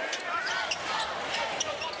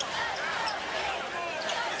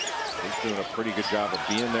 He's doing a pretty good job of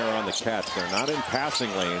being there on the catch. They're not in passing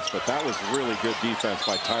lanes, but that was really good defense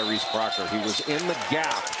by Tyrese Proctor. He was in the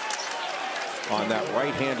gap on that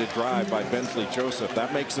right-handed drive by Bensley Joseph.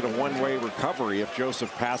 That makes it a one-way recovery if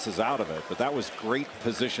Joseph passes out of it. But that was great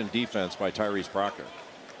position defense by Tyrese Proctor.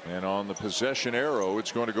 And on the possession arrow,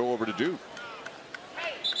 it's going to go over to Duke.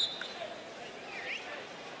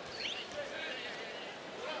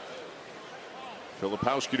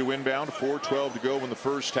 Filipowski to inbound, 4:12 to go in the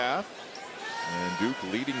first half. And Duke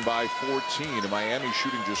leading by 14. And Miami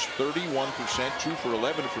shooting just 31%, 2 for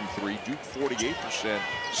 11 from 3. Duke 48%,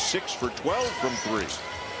 6 for 12 from 3.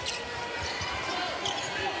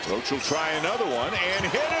 Roach will try another one and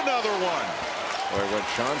hit another one. Boy, when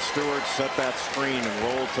Sean Stewart set that screen and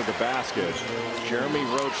rolled to the basket, Jeremy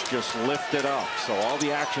Roach just lifted up. So all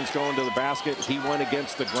the action's going to the basket. He went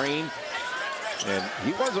against the grain. And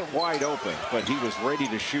he wasn't wide open, but he was ready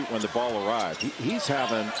to shoot when the ball arrived. He's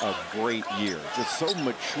having a great year. Just so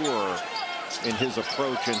mature in his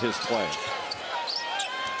approach and his play.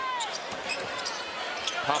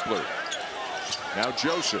 Poplar. Now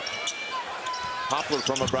Joseph. Poplar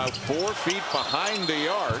from about 4 feet behind the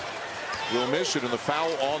arc. Will miss it, and the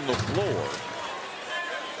foul on the floor.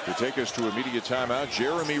 To take us to immediate timeout,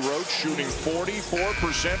 Jeremy Roach shooting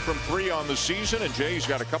 44% from 3 on the season, and Jay's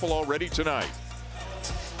got a couple already tonight.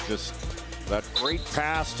 Just that great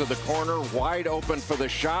pass to the corner, wide open for the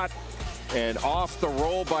shot, and off the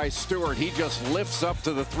roll by Stewart. He just lifts up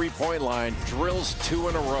to the three-point line, drills 2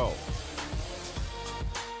 in a row.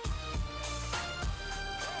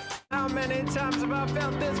 How many times have I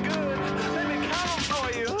felt this good? Let me count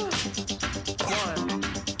for you. 1,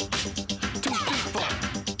 2, 3, 4,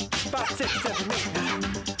 5, 6, 7, 8, 9,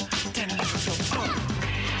 10, 11, 12.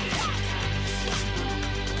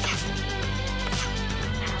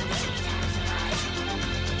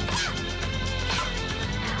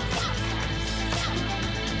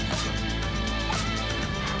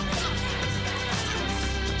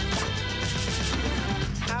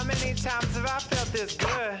 How many times have I felt this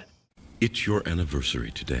good? It's your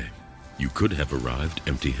anniversary today. You could have arrived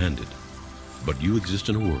empty-handed, but you exist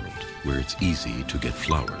in a world where it's easy to get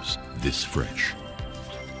flowers this fresh.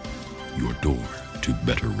 Your door to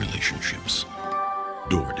better relationships.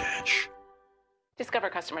 DoorDash.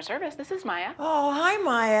 Discover customer service. This is Maya. Oh, hi,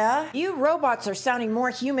 Maya. You robots are sounding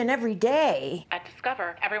more human every day. At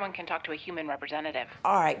Discover, everyone can talk to a human representative.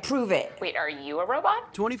 All right, prove it. Wait, are you a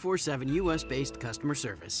robot? 24/7 U.S.-based customer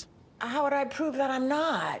service. How would I prove that I'm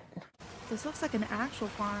not? This looks like an actual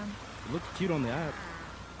farm. It looks cute on the app.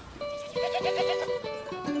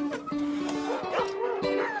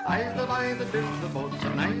 Eyes that buy the do the boats,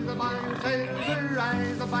 and eyes that buy the sailor,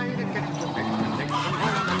 eyes that buy the catch the fish, and take them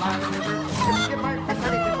home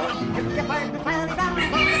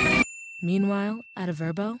alive. Meanwhile, at a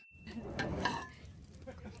Verbo,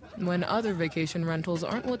 when other vacation rentals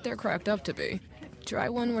aren't what they're cracked up to be, try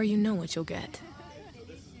one where you know what you'll get.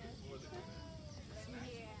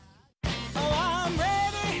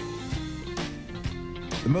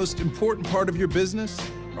 The most important part of your business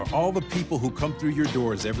are all the people who come through your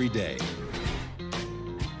doors every day.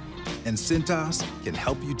 And Cintas can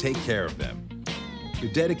help you take care of them.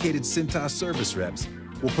 Your dedicated Cintas service reps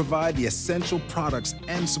will provide the essential products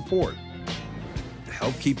and support to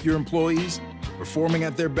help keep your employees performing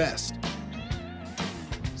at their best.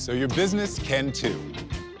 So your business can too.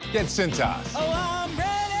 Get Cintas. Oh, I'm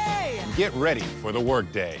ready! Get ready for the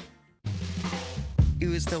workday. It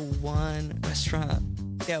was the one restaurant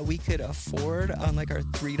that we could afford on like our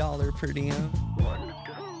 $3 per diem.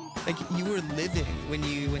 Like you were living when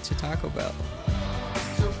you went to Taco Bell.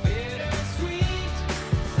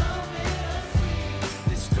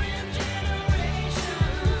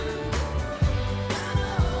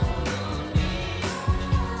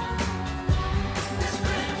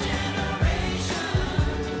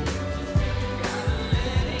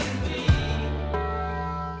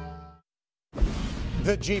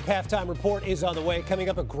 The Jeep halftime report is on the way. Coming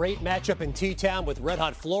up, a great matchup in T-Town with Red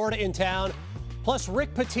Hot Florida in town. Plus,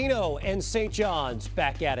 Rick Pitino and St. John's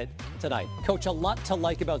back at it tonight. Coach, a lot to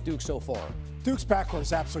like about Duke so far. Duke's backcourt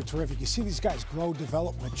is absolutely terrific. You see these guys grow,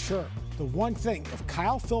 develop, mature. The one thing, if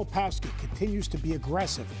Kyle Filipowski continues to be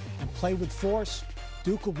aggressive and play with force,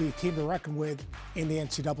 Duke will be a team to reckon with in the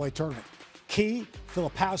NCAA tournament. Key,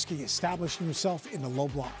 Filipowski establishing himself in the low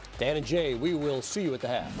block. Dan and Jay, we will see you at the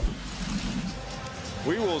half.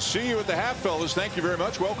 We will see you at the half, fellas. Thank you very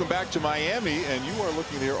much. Welcome back to Miami. And you are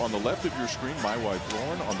looking there on the left of your screen, my wife,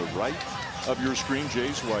 Lauren. On the right of your screen,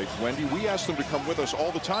 Jay's wife, Wendy. We asked them to come with us all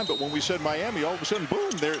the time, but when we said Miami, all of a sudden, boom,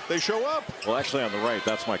 they show up. Well, actually, on the right,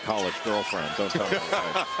 that's my college girlfriend. Don't tell me.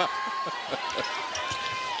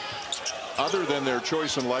 Other than their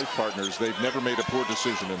choice in life partners, they've never made a poor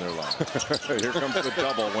decision in their life. Here comes the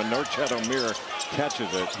double. When Norchet O'Meara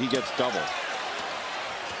catches it, he gets double.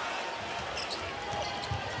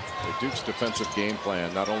 The Duke's defensive game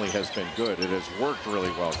plan not only has been good, it has worked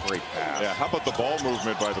really well. Great pass. Yeah, how about the ball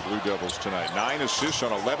movement by the Blue Devils tonight? 9 assists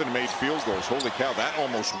on 11 made field goals. Holy cow, that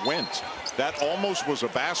almost went. That almost was a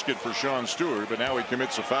basket for Sean Stewart, but now he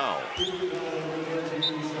commits a foul.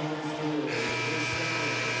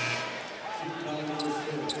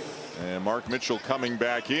 And Mark Mitchell coming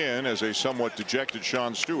back in as a somewhat dejected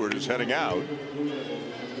Sean Stewart is heading out.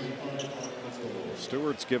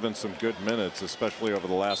 Stewart's given some good minutes, especially over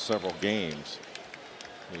the last several games.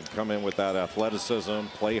 He can come in with that athleticism,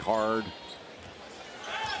 play hard,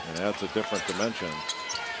 and adds a different dimension.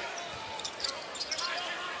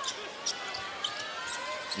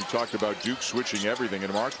 You talked about Duke switching everything,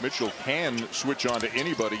 and Mark Mitchell can switch on to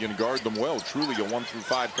anybody and guard them well. Truly a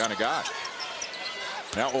 1-through-5 kind of guy.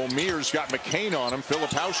 Now O'Meara's got McCain on him.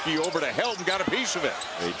 Filipowski over to help and got a piece of it.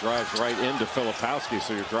 He drives right into Filipowski,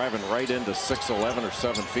 so you're driving right into 6'11" or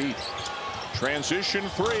 7 feet. Transition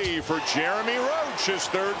three for Jeremy Roach, his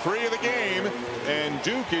third free of the game, and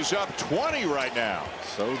Duke is up 20 right now.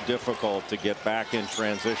 So difficult to get back in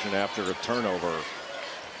transition after a turnover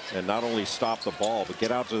and not only stop the ball, but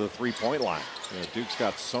get out to the three-point line. You know, Duke's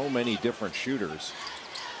got so many different shooters.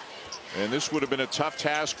 And this would have been a tough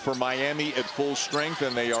task for Miami at full strength,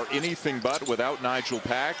 and they are anything but without Nigel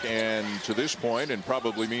Pack, and to this point, and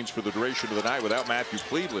probably means for the duration of the night, without Matthew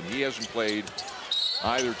Cleveland. He hasn't played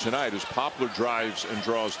either tonight as Poplar drives and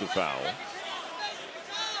draws the foul.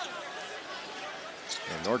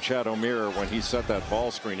 And Norchet O'Meara, when he set that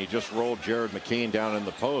ball screen, he just rolled Jared McCain down in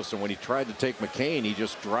the post, and when he tried to take McCain, he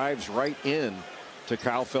just drives right in to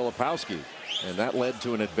Kyle Filipowski. And that led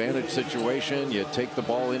to an advantage situation. You take the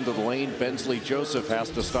ball into the lane. Bensley Joseph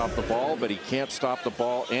has to stop the ball, but he can't stop the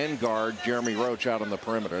ball and guard Jeremy Roach out on the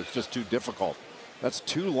perimeter. It's just too difficult. That's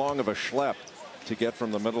too long of a schlep to get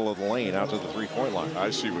from the middle of the lane out to the three-point line.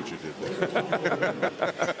 I see what you did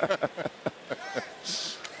there.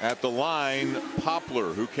 At the line,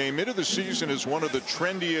 Poplar, who came into the season as one of the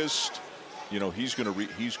trendiest. You know, he's going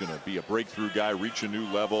to be a breakthrough guy, reach a new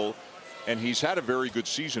level. And he's had a very good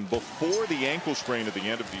season before the ankle sprain at the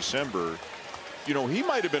end of December. You know, he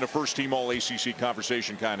might have been a first-team All-ACC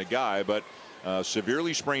conversation kind of guy, but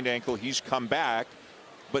severely sprained ankle. He's come back,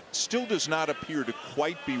 but still does not appear to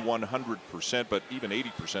quite be 100%, but even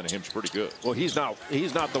 80% of him's pretty good. Well, he's not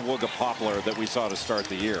the Wooga Poplar that we saw to start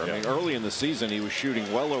the year. I mean, early in the season, he was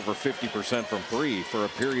shooting well over 50% from three for a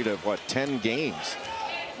period of, 10 games.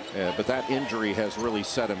 But that injury has really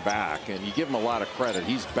set him back, and you give him a lot of credit.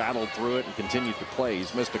 He's battled through it and continued to play.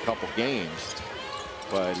 He's missed a couple games,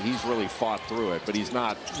 but he's really fought through it. But he's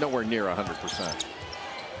nowhere near 100%.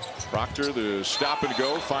 Proctor, the stop and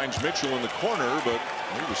go, finds Mitchell in the corner, but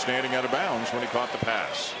he was standing out of bounds when he caught the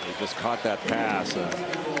pass. He just caught that pass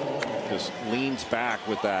and just leans back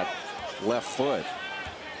with that left foot.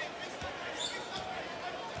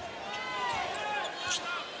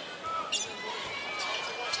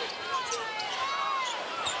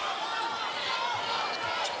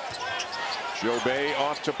 Jobay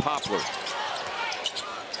off to Poplar.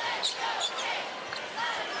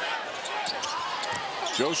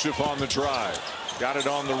 Joseph on the drive. Got it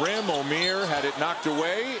on the rim. O'Meara had it knocked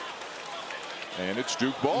away. And it's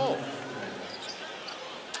Duke ball.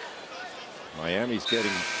 Miami's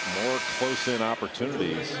getting more close-in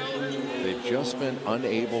opportunities. They've just been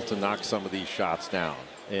unable to knock some of these shots down.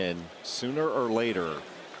 And sooner or later,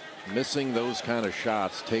 missing those kind of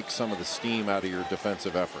shots takes some of the steam out of your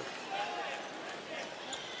defensive effort.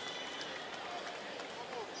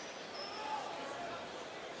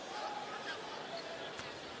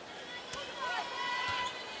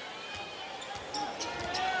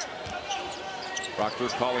 Proctor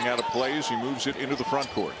calling out a play as he moves it into the front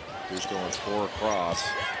court. He's going 4 across.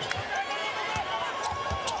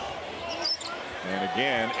 And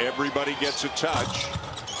again, everybody gets a touch.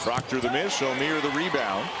 Proctor the miss, O'Meara the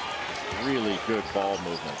rebound. Really good ball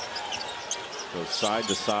movement. Goes side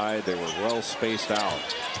to side. They were well spaced out.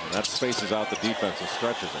 And that spaces out the defense and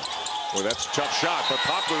stretches it. Well, that's a tough shot, but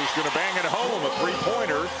Poplar is going to bang it home, a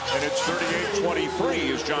 3-pointer, and it's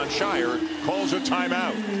 38-23 as John Shire calls a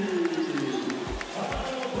timeout.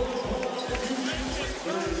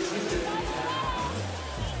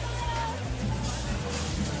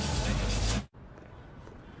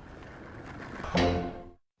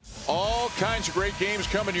 Kinds of great games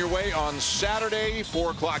coming your way on Saturday, 4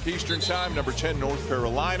 o'clock Eastern time. Number 10 North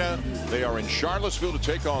Carolina. They are in Charlottesville to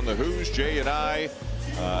take on the Who's. Jay and I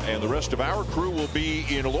and the rest of our crew will be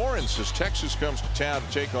in Lawrence as Texas comes to town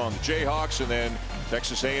to take on the Jayhawks, and then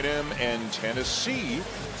Texas A&M and Tennessee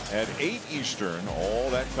at 8 Eastern. All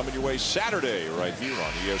that coming your way Saturday right here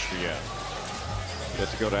on ESPN. Get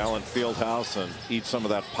to go to Allen Fieldhouse and eat some of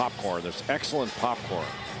that popcorn. There's excellent popcorn.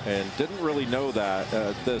 And didn't really know that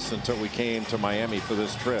this until we came to Miami for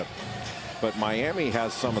this trip. But Miami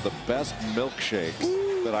has some of the best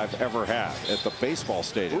milkshakes that I've ever had at the baseball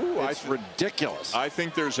stadium. It's ridiculous. I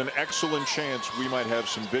think there's an excellent chance we might have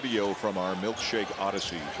some video from our milkshake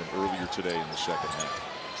odysseys from earlier today in the second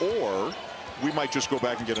half. Or we might just go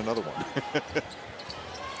back and get another one.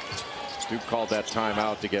 Duke called that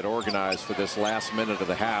timeout to get organized for this last minute of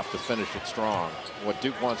the half to finish it strong. What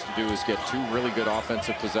Duke wants to do is get 2 really good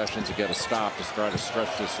offensive possessions and get a stop to try to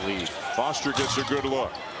stretch this lead. Foster gets a good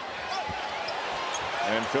look.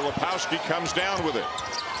 And Filipowski comes down with it.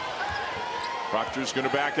 Proctor's going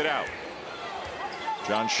to back it out.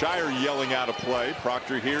 John Shire yelling out a play.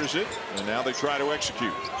 Proctor hears it, and now they try to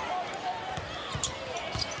execute.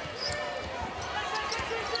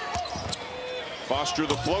 Foster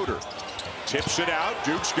the floater. Tips it out.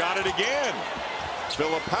 Duke's got it again.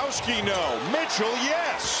 Filipowski, no. Mitchell,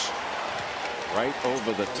 yes. Right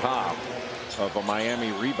over the top of a Miami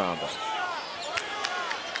rebounder.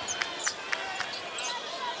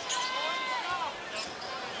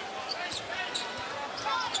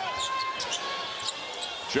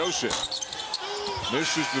 Joseph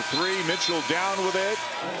misses the 3. Mitchell down with it.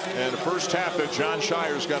 And the first half that John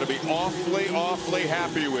Shire's got to be awfully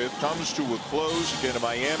happy with comes to a close. Again,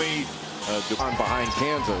 Miami on behind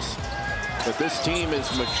Kansas. But this team is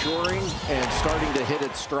maturing and starting to hit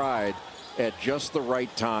its stride at just the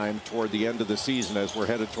right time toward the end of the season as we're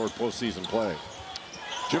headed toward postseason play.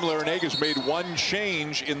 Jim Larinagas made 1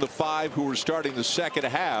 change in the 5 who were starting the second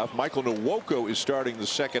half. Michael Nwoko is starting the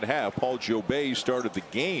second half. Paul Jobay started the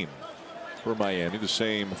game for Miami. The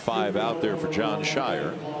same 5 out there for John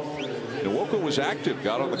Shire. Nwoko was active,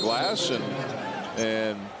 got on the glass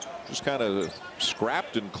and just kind of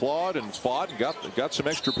scrapped and clawed and fought and got some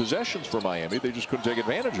extra possessions for Miami. They just couldn't take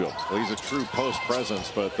advantage of. Well, he's a true post presence,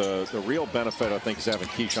 but the real benefit I think is having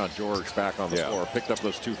Keyshawn George back on the floor. Picked up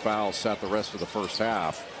those 2 fouls, sat the rest of the first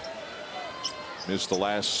half. Missed the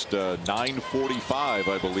last 9:45,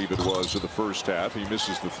 I believe it was, of the first half. He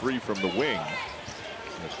misses the 3 from the wing.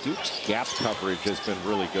 Duke's gap coverage has been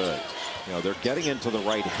really good. You know, they're getting into the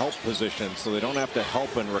right help position, so they don't have to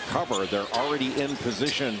help and recover. They're already in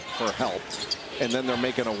position for help, and then they're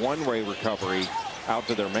making a one-way recovery out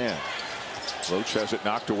to their man. Roach has it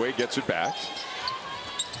knocked away, gets it back.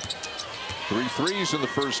 3 threes in the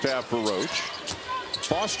first half for Roach.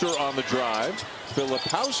 Foster on the drive.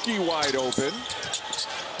 Filipowski wide open.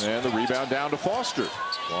 And the rebound down to Foster.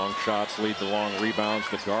 Long shots lead to long rebounds.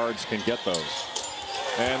 The guards can get those.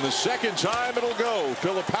 And the second time it'll go.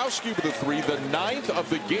 Filipowski with a 3, the 9th of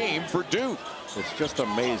the game for Duke. It's just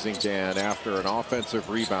amazing, Dan, after an offensive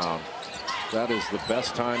rebound, that is the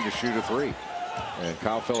best time to shoot a 3. And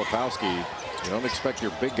Kyle Filipowski, you don't expect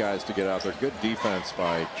your big guys to get out there. Good defense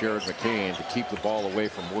by Jared McCain to keep the ball away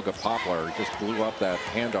from Wooga Poplar. He just blew up that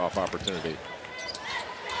handoff opportunity.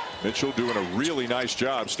 Mitchell doing a really nice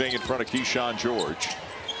job staying in front of Keyshawn George.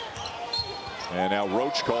 And now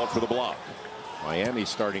Roach called for the block. Miami's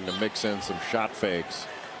starting to mix in some shot fakes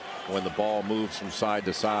when the ball moves from side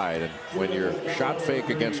to side. And when you're shot fake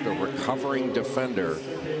against a recovering defender,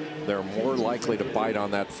 they're more likely to bite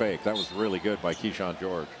on that fake. That was really good by Keyshawn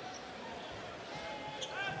George.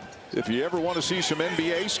 If you ever want to see some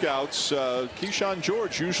NBA scouts, Keyshawn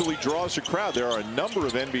George usually draws a crowd. There are a number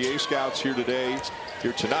of NBA scouts here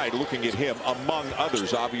tonight, looking at him, among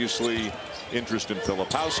others. Obviously, interest in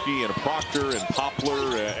Filipowski and Proctor and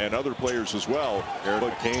Poplar and other players as well. Jared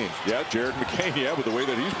McCain. Yeah, Jared McCain, yeah, with the way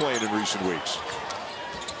that he's playing in recent weeks.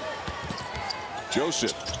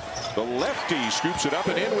 Joseph, the lefty, scoops it up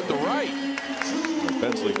and in with the right.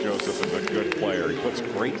 Bensley Joseph is a good player. He puts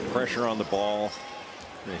great pressure on the ball.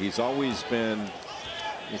 He's always been,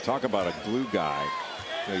 you talk about a glue guy,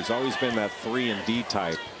 he's always been that 3-and-D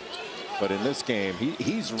type. But in this game,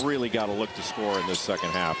 he's really got to look to score in this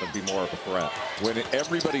second half and be more of a threat. When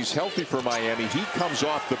everybody's healthy for Miami, he comes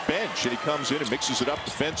off the bench and he comes in and mixes it up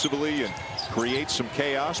defensively and creates some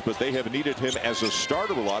chaos. But they have needed him as a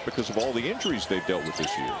starter a lot because of all the injuries they've dealt with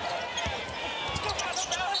this year.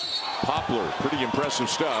 Poplar, pretty impressive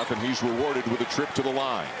stuff, and he's rewarded with a trip to the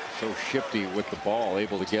line. So shifty with the ball,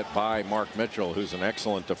 able to get by Mark Mitchell, who's an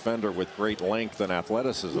excellent defender with great length and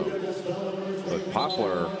athleticism. But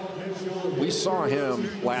Poplar, we saw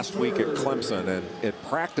him last week at Clemson, and at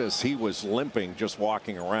practice he was limping just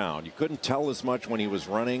walking around. You couldn't tell as much when he was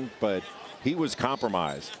running, but he was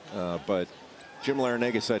compromised. But Jim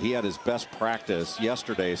Larrañaga said he had his best practice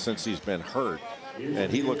yesterday since he's been hurt.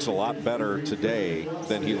 And he looks a lot better today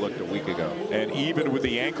than he looked a week ago. And even with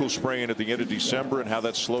the ankle sprain at the end of December and how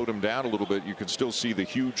that slowed him down a little bit, you can still see the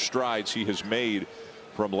huge strides he has made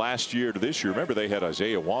from last year to this year. Remember, they had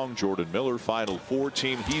Isaiah Wong, Jordan Miller, Final Four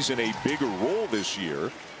team. He's in a bigger role this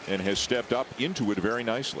year and has stepped up into it very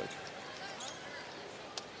nicely.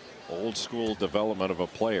 Old school development of a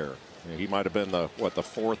player. He might have been the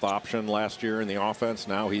fourth option last year in the offense.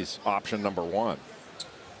 Now he's option number 1.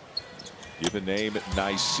 Give the name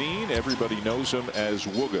Nicene. Everybody knows him as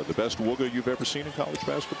Wooga. The best Wooga you've ever seen in college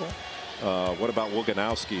basketball? What about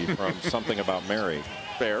Woganowski from Something About Mary?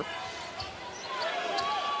 Fair.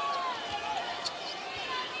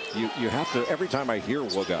 You have to, every time I hear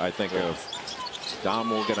Wooga, I think of Dom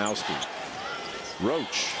Woganowski.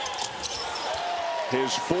 Roach.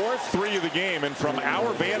 His 4th 3 of the game, and from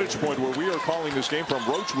our vantage point where we are calling this game from,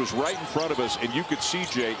 Roach was right in front of us, and you could see,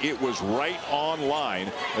 Jay, it was right on line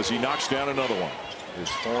as he knocks down another one. His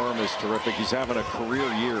form is terrific. He's having a career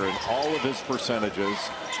year in all of his percentages,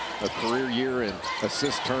 a career year in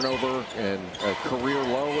assist turnover, and a career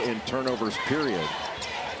low in turnovers, period.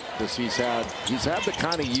 Because he's had the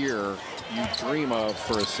kind of year you dream of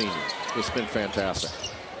for a senior. It's been fantastic.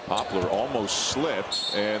 Poplar almost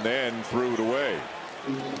slipped and then threw it away.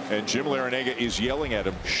 And Jim Larrañaga is yelling at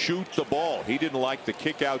him, shoot the ball. He didn't like the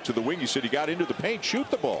kick out to the wing. He said he got into the paint, shoot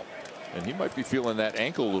the ball. And he might be feeling that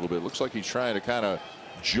ankle a little bit. Looks like he's trying to kind of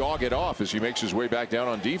jog it off as he makes his way back down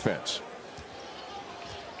on defense.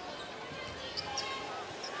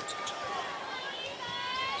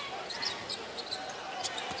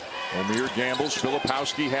 O'Meara gambles.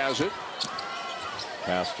 Filipowski has it.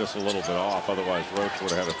 Pass just a little bit off. Otherwise, Roach would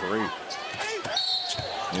have had a 3.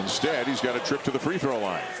 Instead, he's got a trip to the free throw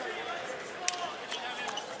line.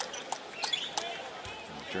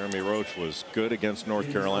 Jeremy Roach was good against North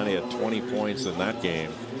Carolina. He had 20 points in that game.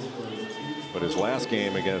 But his last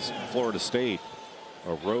game against Florida State,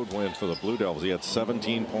 a road win for the Blue Devils, he had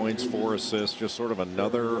 17 points, 4 assists, just sort of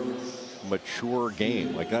another mature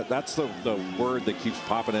game. Like that's the word that keeps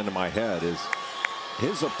popping into my head is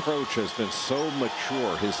his approach has been so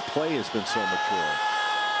mature. His play has been so mature.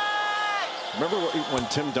 Remember when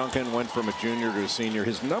Tim Duncan went from a junior to a senior,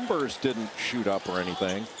 his numbers didn't shoot up or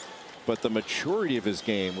anything, but the maturity of his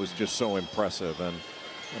game was just so impressive. And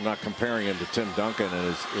I'm not comparing him to Tim Duncan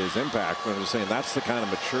and his impact, but I'm just saying that's the kind of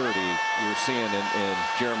maturity you're seeing in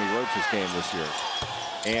Jeremy Roach's game this year.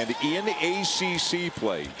 And in ACC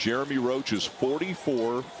play, Jeremy Roach is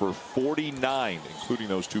 44 for 49, including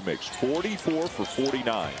those 2 makes. 44 for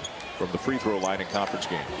 49 from the free throw line in conference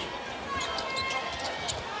games.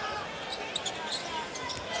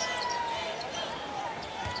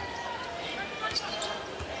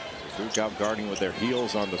 Duke out guarding with their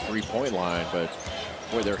heels on the 3-point line, but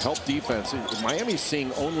boy, their help defense, Miami's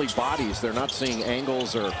seeing only bodies. They're not seeing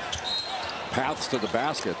angles or paths to the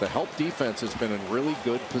basket. The help defense has been in really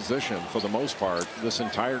good position for the most part this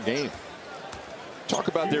entire game. Talk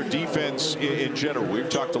about their defense in general. We've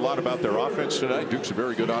talked a lot about their offense tonight. Duke's a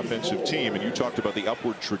very good offensive team, and you talked about the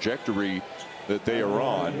upward trajectory that they are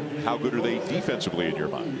on. How good are they defensively in your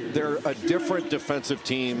mind? They're a different defensive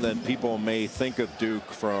team than people may think of Duke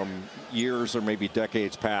from years or maybe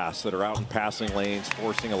decades past, that are out in passing lanes,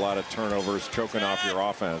 forcing a lot of turnovers, choking off your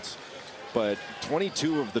offense. But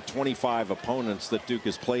 22 of the 25 opponents that Duke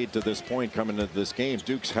has played to this point coming into this game,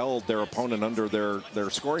 Duke's held their opponent under their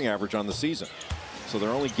scoring average on the season. So they're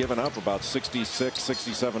only giving up about 66,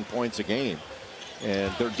 67 points a game. And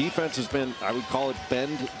their defense has been, I would call it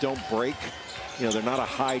bend, don't break. You know, they're not a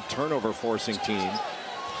high turnover forcing team,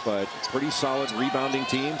 but pretty solid rebounding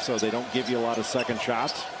team, so they don't give you a lot of second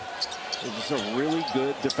shots. It's just a really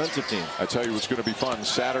good defensive team. I tell you what's going to be fun.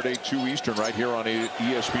 Saturday, 2 Eastern, right here on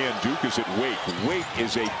ESPN. Duke is at Wake. Wake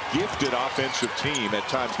is a gifted offensive team. At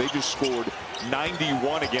times, they just scored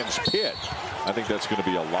 91 against Pitt. I think that's going to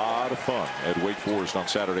be a lot of fun at Wake Forest on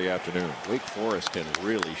Saturday afternoon. Wake Forest can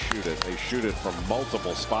really shoot it. They shoot it from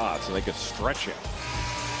multiple spots, and they can stretch it.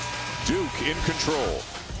 Duke in control.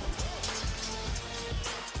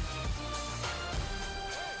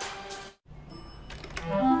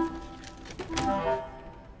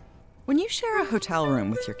 When you share a hotel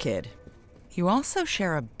room with your kid, you also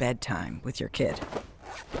share a bedtime with your kid.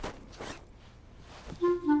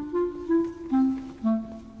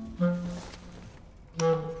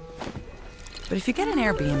 But if you get an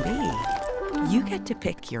Airbnb, you get to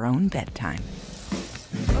pick your own bedtime.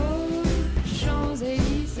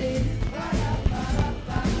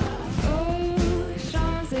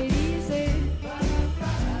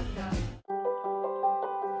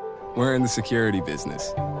 We're in the security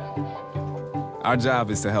business. Our job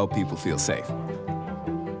is to help people feel safe.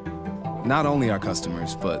 Not only our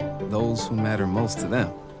customers, but those who matter most to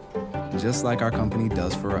them. Just like our company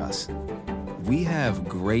does for us. We have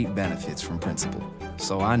great benefits from Principal,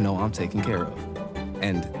 so I know I'm taken care of.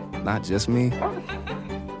 And not just me,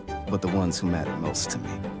 but the ones who matter most to me.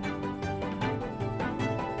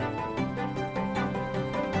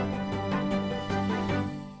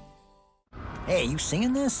 Hey, you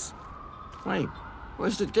seeing this? Wait,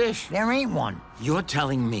 where's the dish? There ain't one. You're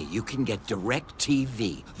telling me you can get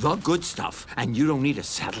DirecTV, the good stuff, and you don't need a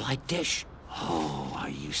satellite dish? Oh, I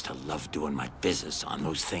used to love doing my business on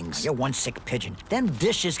those things. You're one sick pigeon. Them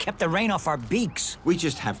dishes kept the rain off our beaks. We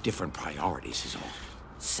just have different priorities is all.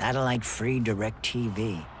 Satellite-free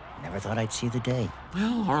DirecTV. Never thought I'd see the day.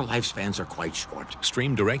 Well, our lifespans are quite short.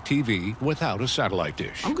 Stream DirecTV without a satellite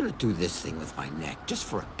dish. I'm gonna do this thing with my neck, just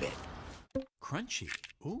for a bit. Crunchy.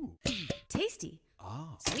 Ooh. Tasty.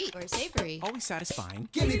 Oh. Sweet or savory. Always satisfying.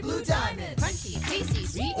 Give me Blue Diamond. Crunchy, tasty,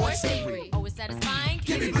 sweet or savory. Always satisfying.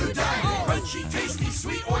 Give me Blue Diamond. Crunchy, tasty,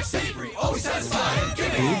 sweet or savory. Always satisfying.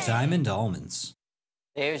 Give me Blue Diamond almonds.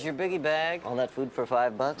 There's your biggie bag. All that food for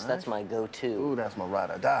 $5. Right. That's my go-to. Ooh, that's my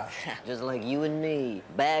ride or die. Just like you and me.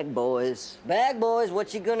 Bag boys. Bag boys,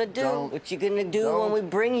 what you gonna do? What you gonna do when we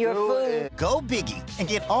bring your food? Go biggie and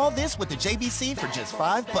get all this with the JBC for just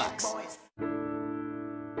 $5.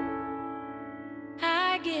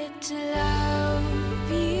 I get to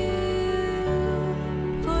love you.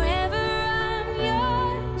 Forever I'm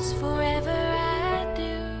yours. Forever I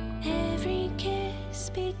do. Every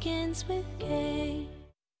kiss begins with K.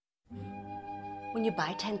 When you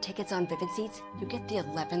buy 10 tickets on Vivid Seats, you get the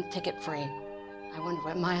 11th ticket free. I wonder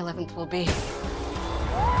what my 11th will be.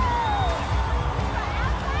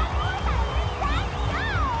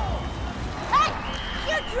 Hey!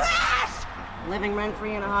 You're trash! Living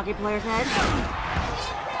rent-free in a hockey player's head?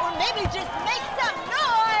 Or maybe just make some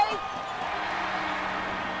noise!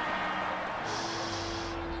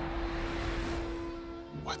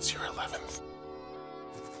 What's your 11th?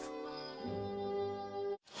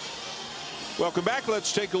 Welcome back.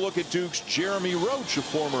 Let's take a look at Duke's Jeremy Roach, a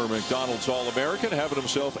former McDonald's All-American, having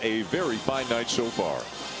himself a very fine night so far.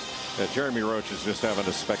 Yeah, Jeremy Roach is just having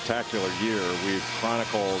a spectacular year. We've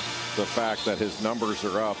chronicled the fact that his numbers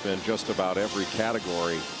are up in just about every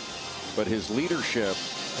category, but his leadership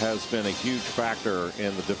has been a huge factor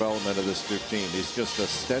in the development of this Duke team. He's just a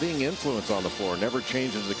steadying influence on the floor, never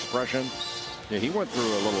changes expression. Yeah, he went through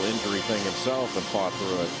a little injury thing himself and fought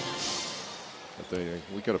through it.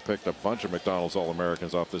 We could have picked a bunch of McDonald's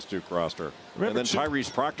All-Americans off this Duke roster. And then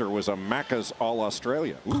Tyrese Proctor was a Macca's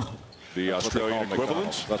All-Australia. The Australian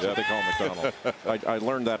equivalent? That's what they call McDonald's. I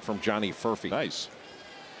learned that from Johnny Furphy. Nice.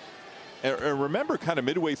 And remember kind of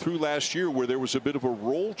midway through last year where there was a bit of a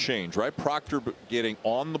role change, right? Proctor getting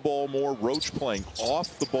on the ball more, Roach playing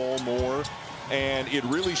off the ball more. And it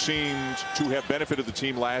really seemed to have benefited the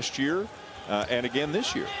team last year and again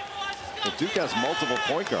this year. Well, Duke has multiple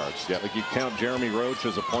point guards. Yeah. Like you count Jeremy Roach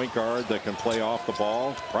as a point guard that can play off the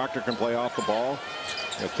ball. Proctor can play off the ball.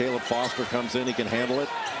 You know, Caleb Foster comes in, he can handle it.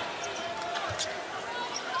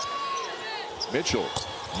 Mitchell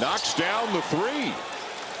knocks down the three.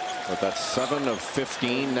 But that's 7 of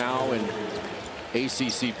 15 now in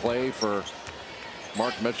ACC play for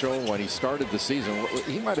Mark Mitchell. When he started the season,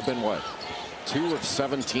 he might have been, what, 2 of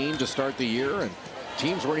 17 to start the year, and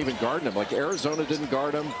teams weren't even guarding him. Like Arizona didn't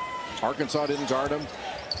guard him, Arkansas didn't guard him,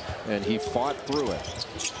 and he fought through it.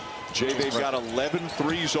 Jay, they've got 11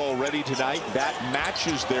 threes already tonight. That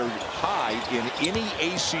matches their high in any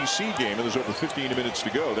ACC game, and there's over 15 minutes to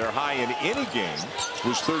go. Their high in any game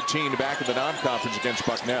was 13 back in the non-conference against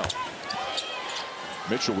Bucknell.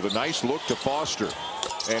 Mitchell with a nice look to Foster,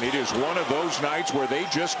 and it is one of those nights where they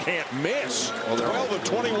just can't miss. Well, 12 of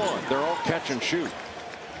 21. They're all catch and shoot.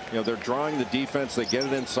 You know, they're drawing the defense, they get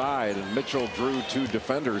it inside, and Mitchell drew 2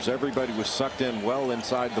 defenders. Everybody was sucked in well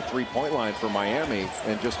inside the three-point line for Miami,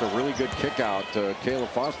 and just a really good kick out to Caleb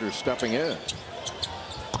Foster stepping in.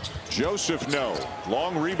 Joseph, no.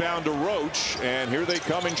 Long rebound to Roach, and here they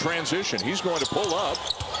come in transition. He's going to pull up,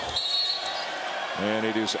 and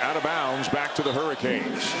it is out of bounds back to the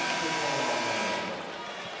Hurricanes.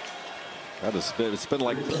 It's been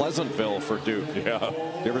like Pleasantville for Duke. Yeah.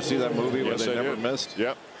 You ever see that movie where they never missed?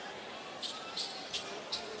 Yep.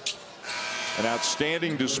 An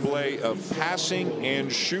outstanding display of passing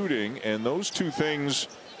and shooting, and those two things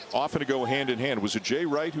often go hand in hand. Was it Jay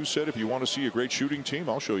Wright who said, if you want to see a great shooting team,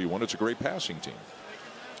 I'll show you one. It's a great passing team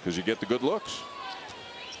because you get the good looks.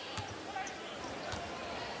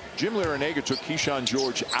 Jim Larinaga took Keyshawn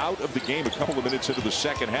George out of the game a couple of minutes into the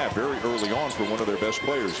second half, very early on for one of their best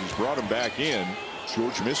players. He's brought him back in.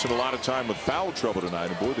 George missing a lot of time with foul trouble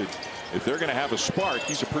tonight. And boy, if they're going to have a spark,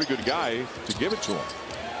 he's a pretty good guy to give it to him.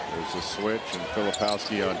 There's a switch, and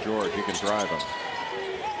Filipowski on George. He can drive him.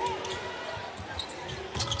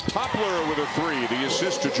 Poplar with a three, the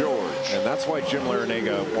assist to George. And that's why Jim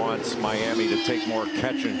Larinaga wants Miami to take more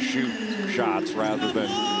catch and shoot shots rather than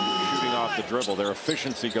shooting off the dribble. Their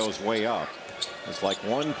efficiency goes way up. It's like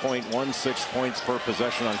 1.16 points per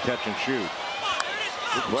possession on catch and shoot.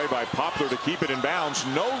 Good play by Poplar to keep it in bounds.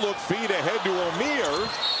 No look feed ahead to O'Meara.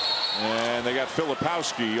 And they got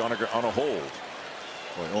Filipowski on a hold.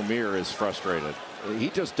 Boy, O'Meara is frustrated. He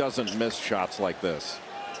just doesn't miss shots like this.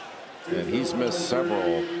 And he's missed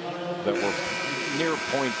several that were near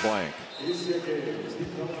point blank.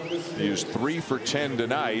 He is 3 for 10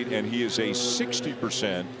 tonight, and he is a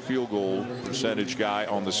 60% field goal percentage guy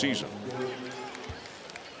on the season.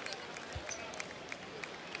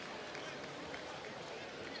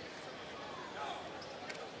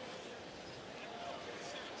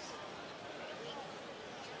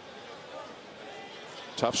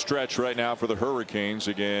 Tough stretch right now for the Hurricanes.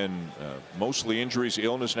 Again, mostly injuries,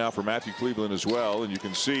 illness now for Matthew Cleveland as well. And you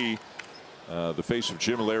can see the face of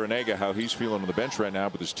Jim Larinaga, how he's feeling on the bench right now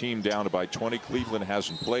with his team down to by 20. Cleveland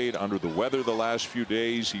hasn't played, under the weather the last few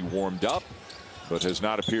days. He warmed up, but has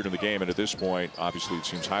not appeared in the game. And at this point, obviously, it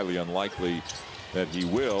seems highly unlikely that he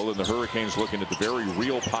will. And the Hurricanes looking at the very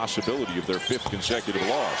real possibility of their 5th consecutive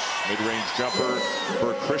loss. Mid-range jumper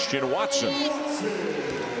for Christian Watson.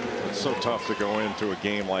 It's so tough to go into a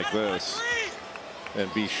game like this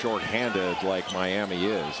and be shorthanded like Miami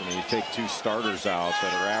is. I mean, you take 2 starters out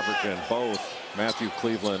that are averaging, both Matthew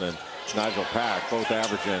Cleveland and Nigel Pack, both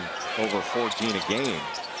averaging over 14 a game,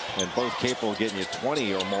 and both capable of getting you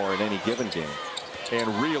 20 or more in any given game. And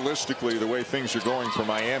realistically, the way things are going for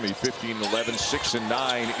Miami, 15-11,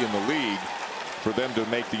 6-9 in the league, for them to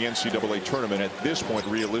make the NCAA tournament at this point,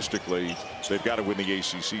 realistically, they've got to win the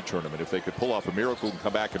ACC tournament. If they could pull off a miracle and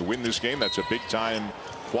come back and win this game, that's a big time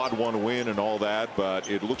quad 1 win and all that. But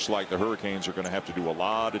it looks like the Hurricanes are going to have to do a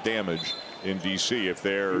lot of damage in DC if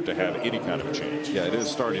they're to have any kind of a chance. Yeah, it is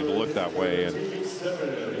starting to look that way.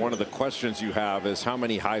 And one of the questions you have is how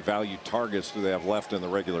many high value targets do they have left in the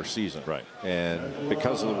regular season? Right. And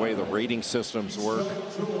because of the way the rating systems work,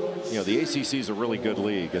 you know, the ACC is a really good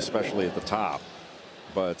league, especially at the top.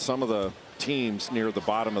 But some of the teams near the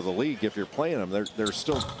bottom of the league, if you're playing them, they're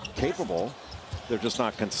still capable. They're just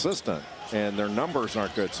not consistent, and their numbers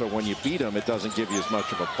aren't good. So when you beat them, it doesn't give you as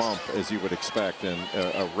much of a bump as you would expect in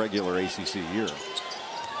a regular ACC year.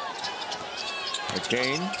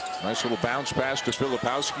 McCain, nice little bounce pass to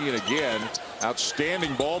Filipowski, and again,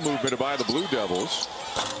 outstanding ball movement by the Blue Devils.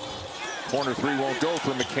 Corner 3 won't go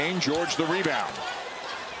for McCain. George the rebound.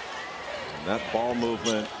 And that ball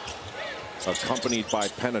movement, accompanied by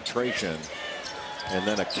penetration and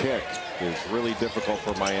then a kick, is really difficult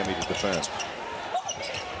for Miami to defend.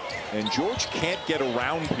 And George can't get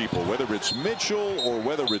around people, whether it's Mitchell or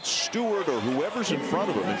whether it's Stewart or whoever's in front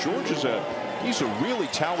of him. And George he's a really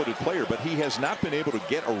talented player, but he has not been able to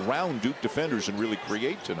get around Duke defenders and really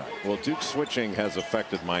create tonight. Well, Duke switching has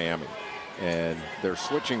affected Miami. And they're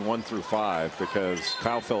switching 1 through 5 because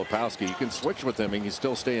Kyle Filipowski, you can switch with him and he can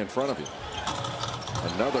still stay in front of you.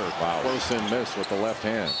 Another close-in miss with the left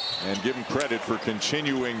hand. And give him credit for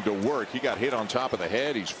continuing to work. He got hit on top of the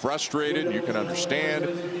head. He's frustrated. You can understand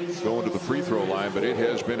going to the free throw line, but it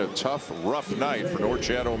has been a tough, rough night for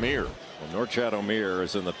Norchad Omier. Well, Norchad Omier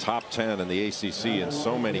is in the top 10 in the ACC in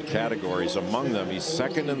so many categories. Among them, he's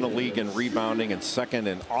second in the league in rebounding and second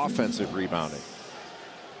in offensive rebounding.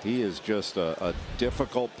 He is just a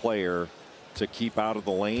difficult player to keep out of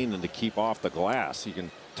the lane and to keep off the glass. You can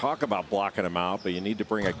talk about blocking him out, but you need to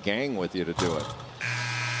bring a gang with you to do it.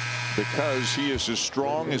 Because he is as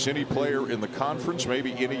strong as any player in the conference,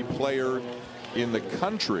 maybe any player in the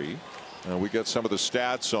country. We got some of the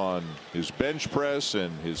stats on his bench press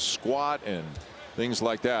and his squat and things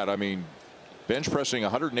like that. I mean, bench pressing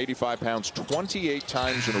 185 pounds 28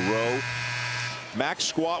 times in a row. Max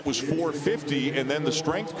squat was 450, and then the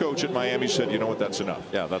strength coach at Miami said, you know what, that's enough.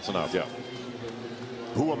 Yeah, that's enough. Yeah.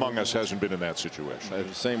 Who among us hasn't been in that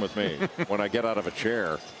situation? Same with me. When I get out of a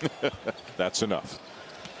chair, that's enough.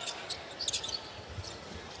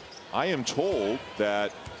 I am told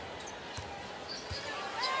that.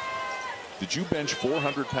 Did you bench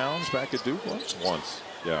 400 pounds back at Duke once? Once,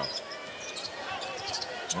 yeah.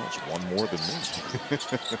 That's one more than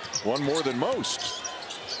me. One more than most.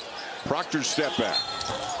 Proctor's step back.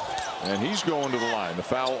 And he's going to the line. The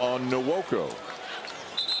foul on Nwoko.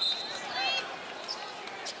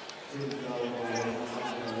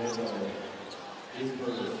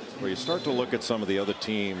 Well, you start to look at some of the other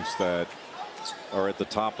teams that are at the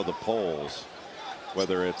top of the polls,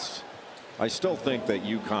 whether it's, I still think that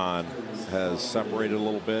UConn has separated a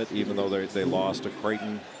little bit, even though they lost to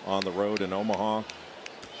Creighton on the road in Omaha.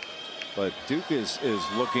 But Duke is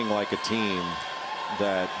looking like a team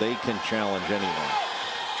that they can challenge anyone.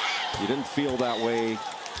 You didn't feel that way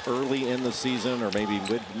early in the season or maybe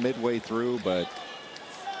midway through, but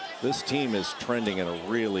this team is trending in a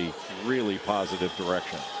really, really positive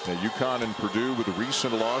direction. Now, UConn and Purdue with the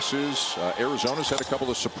recent losses. Arizona's had a couple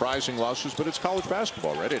of surprising losses, but it's college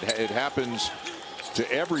basketball, right? It happens to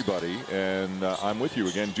everybody, and I'm with you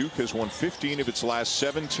again. Duke has won 15 of its last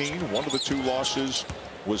 17. One of the 2 losses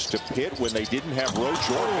was to Pitt when they didn't have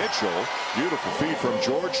Roach or Mitchell. Beautiful feed from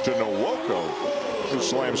George to Nwoko, who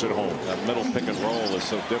slams it home. That middle pick and roll is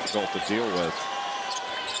so difficult to deal with.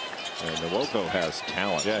 And Nwoko has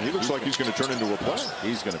talent. Yeah, he looks like he's going to turn into a player.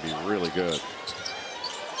 He's going to be really good.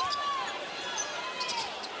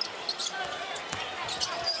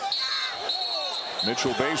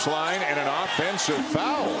 Mitchell baseline and an offensive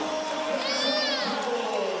foul.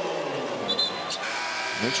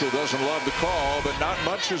 Mitchell doesn't love the call, but not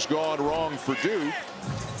much has gone wrong for Duke.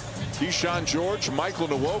 Keyshawn George, Michael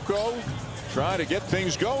Nwoko trying to get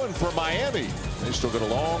things going for Miami. They still got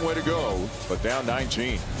a long way to go, but down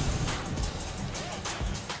 19.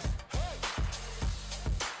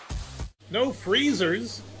 No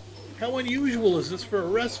freezers? How unusual is this for a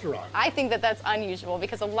restaurant? I think that that's unusual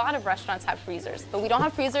because a lot of restaurants have freezers, but we don't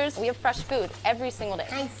have freezers. We have fresh food every single day.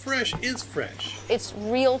 How fresh is fresh? It's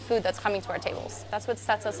real food that's coming to our tables. That's what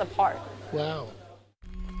sets us apart. Wow.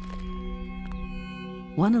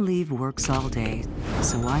 Wanna Leave works all day,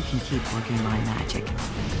 so I can keep working my magic.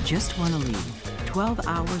 Just Wanna Leave. 12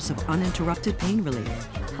 hours of uninterrupted pain relief.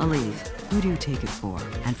 Aleve, who do you take it for?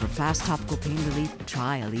 And for fast topical pain relief,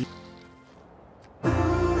 try Aleve.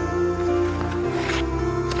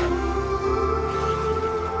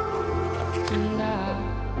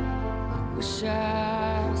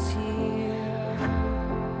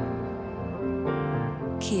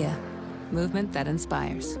 Kia, movement that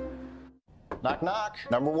inspires. Knock, knock.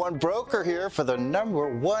 #1 broker here for the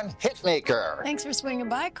 #1 hit maker. Thanks for swinging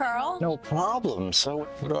by, Carl. No problem. So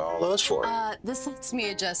what are all those for? This lets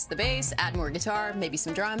me adjust the bass, add more guitar, maybe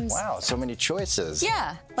some drums. Wow, so many choices.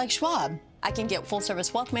 Yeah, like Schwab. I can get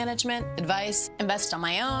full-service wealth management, advice, invest on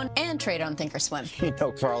my own, and trade on Thinkorswim. You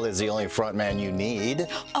know Carl is the only front man you need.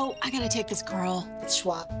 Oh, I gotta take this, Carl. It's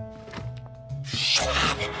Schwab.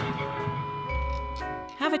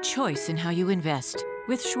 Have a choice in how you invest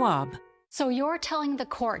with Schwab. So you're telling the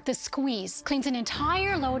court the squeeze cleans an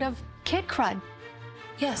entire load of kid crud?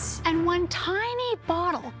 Yes. And one tiny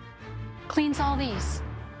bottle cleans all these?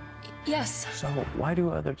 Yes. So why do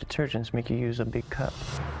other detergents make you use a big cup?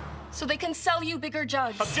 So they can sell you bigger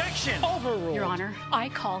jugs. Objection! Overruled. Your Honor, I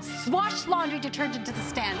call Swash laundry detergent to the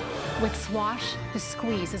stand. With Swash, the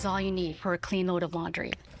squeeze is all you need for a clean load of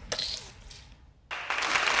laundry.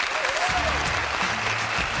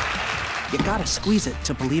 You gotta squeeze it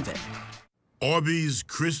to believe it. Arby's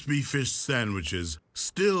crispy fish sandwiches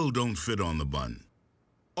still don't fit on the bun.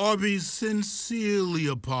 Arby's sincerely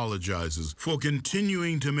apologizes for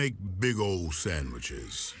continuing to make big old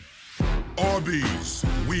sandwiches. Arby's,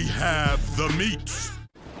 we have the meat.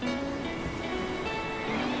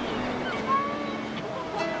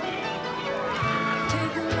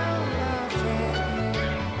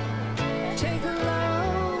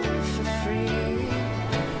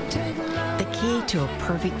 Key to a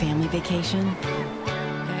perfect family vacation?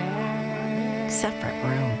 Separate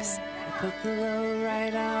rooms. Put the love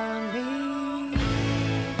right on me.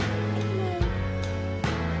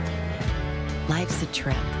 Life's a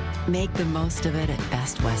trip. Make the most of it at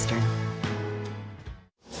Best Western.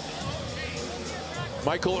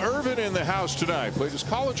 Michael Irvin in the house tonight. Played his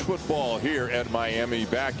college football here at Miami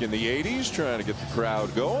back in the 80s, trying to get the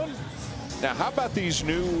crowd going. Now, how about these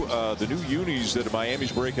new the new unis that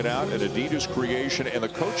Miami's breaking out, an Adidas creation, and the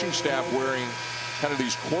coaching staff wearing kind of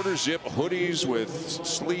these quarter zip hoodies with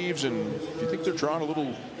sleeves? And do you think they're drawing a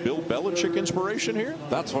little Bill Belichick inspiration here?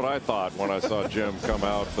 That's what I thought when I saw Jim come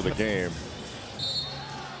out for the game.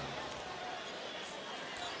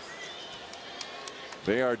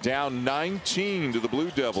 They are down 19 to the Blue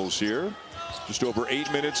Devils here. Just over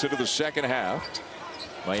 8 minutes into the second half.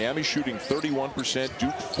 Miami shooting 31%,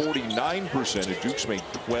 Duke 49%, and Duke's made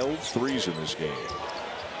 12 threes in this game.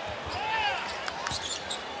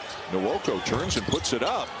 Nwoko turns and puts it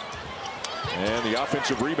up. And the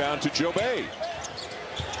offensive rebound to Jobay.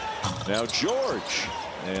 Now George.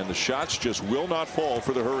 And the shots just will not fall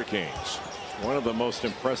for the Hurricanes. One of the most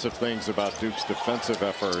impressive things about Duke's defensive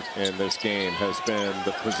effort in this game has been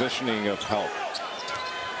the positioning of help.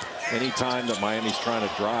 Anytime that Miami's trying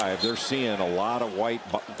to drive, they're seeing a lot of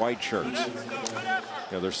white shirts.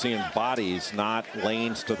 You know, they're seeing bodies, not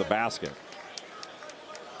lanes to the basket.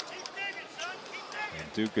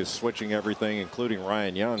 And Duke is switching everything, including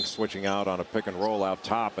Ryan Young switching out on a pick and roll out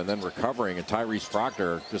top and then recovering. And Tyrese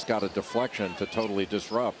Proctor just got a deflection to totally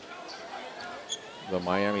disrupt the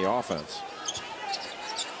Miami offense.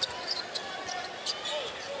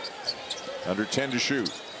 Under 10 to shoot.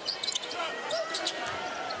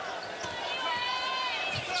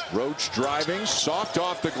 Roach driving, soft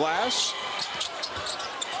off the glass.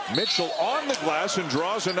 Mitchell on the glass and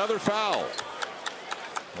draws another foul.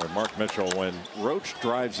 Or Mark Mitchell, when Roach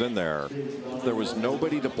drives in there was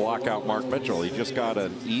nobody to block out Mark Mitchell. He just got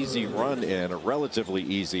an easy run in, a relatively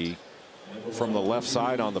easy, from the left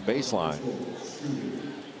side on the baseline.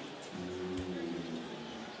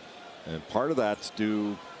 And part of that's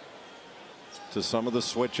due to some of the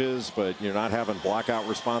switches, but you're not having blockout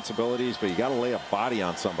responsibilities, but you got to lay a body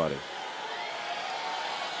on somebody.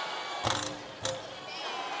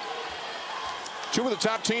 Two of the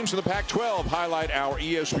top teams in the Pac-12 highlight our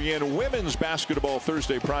ESPN Women's Basketball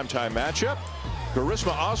Thursday primetime matchup.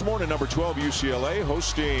 Charisma Osborne at number 12 UCLA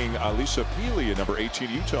hosting Alisa Peely at number 18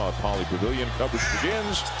 Utah at Pauley Pavilion. Coverage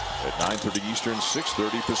begins at 9:30 Eastern,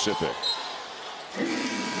 6:30 Pacific.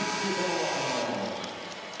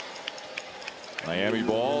 Miami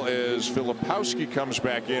ball as Filipowski comes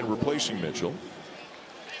back in, replacing Mitchell.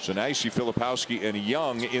 So now you see Filipowski and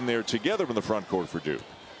Young in there together in the front court for Duke.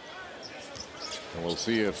 And we'll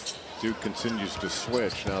see if Duke continues to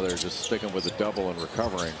switch. Now they're just sticking with the double and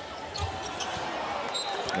recovering.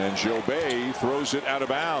 And Jobay throws it out of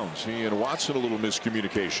bounds. He and Watson a little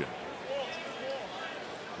miscommunication.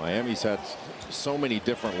 Miami's had so many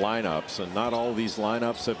different lineups, and not all these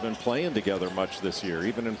lineups have been playing together much this year,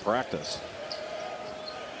 even in practice.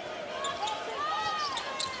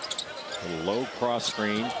 A low cross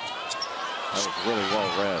screen. That was really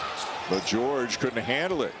well read. But George couldn't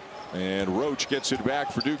handle it. And Roach gets it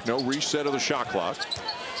back for Duke. No reset of the shot clock.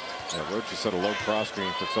 Yeah, Roach has set a low cross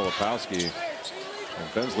screen for Filipowski.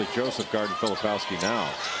 And Bensley Joseph guarding Filipowski now.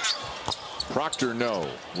 Proctor no.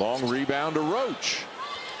 Long rebound to Roach.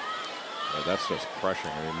 Yeah, that's just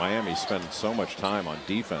crushing. I mean, Miami's spending so much time on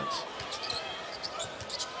defense.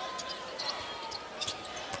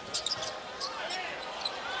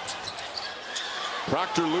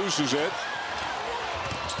 Proctor loses it.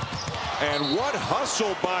 And what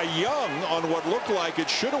hustle by Young on what looked like it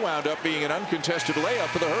should have wound up being an uncontested layup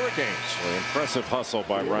for the Hurricanes. Well, impressive hustle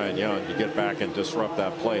by Ryan Young to get back and disrupt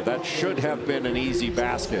that play. That should have been an easy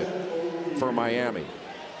basket for Miami.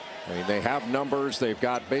 I mean, they have numbers. They've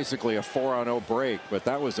got basically a 4-on-0 break, but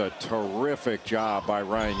that was a terrific job by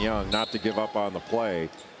Ryan Young not to give up on the play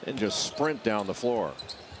and just sprint down the floor.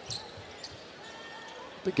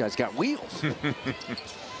 The guy's got wheels.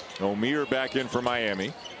 Omier back in for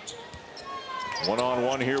Miami.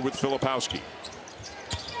 One-on-one here with Filipowski.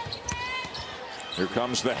 Here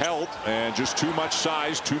comes the help, and just too much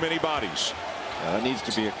size, too many bodies. That needs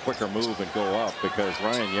to be a quicker move and go up, because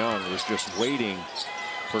Ryan Young was just waiting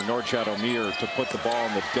for Norchad-Omier to put the ball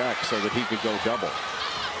on the deck so that he could go double.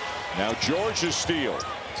 Now George's steal.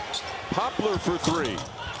 Poplar for 3.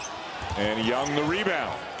 And Young the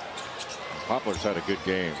rebound. Poplar's had a good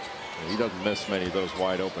game. He doesn't miss many of those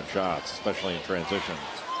wide open shots, especially in transition.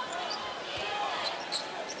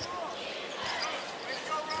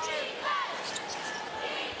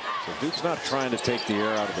 So Duke's not trying to take the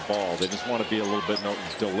air out of the ball. They just want to be a little bit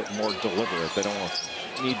more deliberate. They don't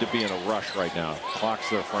need to be in a rush right now. Clock's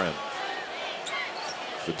their friend.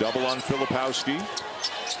 The double on Filipowski.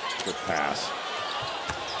 Good pass.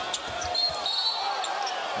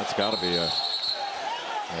 That's got to be a.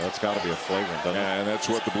 That's got to be a flagrant, doesn't it? And that's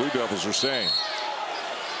what the Blue Devils are saying.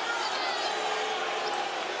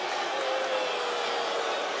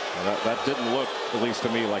 Well, that didn't look, at least to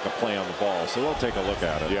me, like a play on the ball. So we'll take a look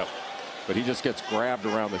at it. Yep. But he just gets grabbed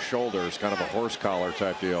around the shoulders, kind of a horse collar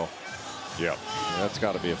type deal. Yep. That's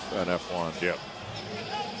got to be an F1. Yep.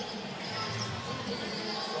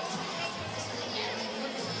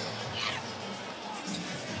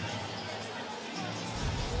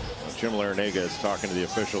 Jim Larinaga is talking to the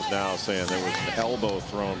officials now, saying there was an elbow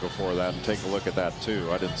thrown before that, and take a look at that too.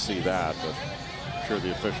 I didn't see that, but I'm sure the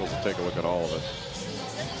officials will take a look at all of it.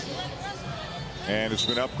 And it's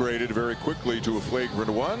been upgraded very quickly to a flagrant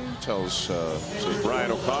 1, tells Brian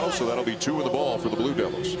O'Connell, so that'll be 2 in the ball for the Blue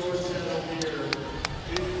Devils.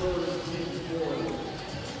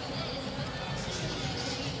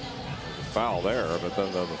 Foul there, but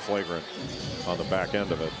then the flagrant on the back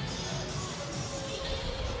end of it.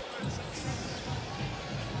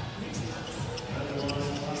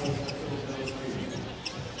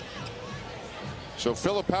 So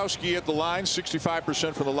Filipowski at the line,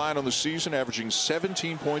 65% from the line on the season, averaging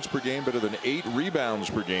 17 points per game, better than 8 rebounds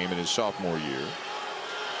per game in his sophomore year.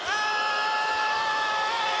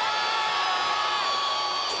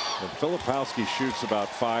 And Filipowski shoots about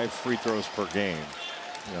 5 free throws per game.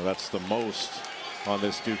 You know, that's the most on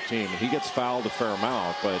this Duke team. He gets fouled a fair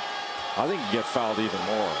amount, but I think he gets fouled even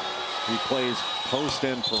more. He plays post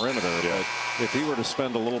and perimeter, but if he were to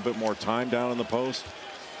spend a little bit more time down in the post,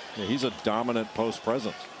 yeah, he's a dominant post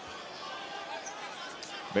presence.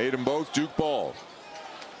 Made them both Duke ball.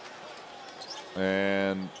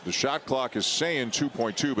 And the shot clock is saying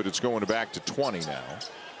 2.2, but it's going back to 20 now.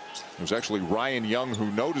 It was actually Ryan Young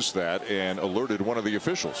who noticed that and alerted one of the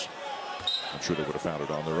officials. I'm sure they would have found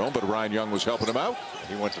it on their own, but Ryan Young was helping him out.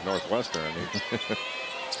 He went to Northwestern.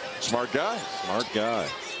 Smart guy. Smart guy.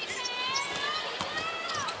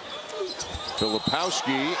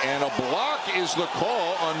 Filipowski, and a block is the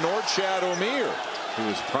call on Norchad-Omier. He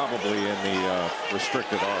was probably in the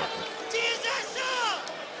restricted arc.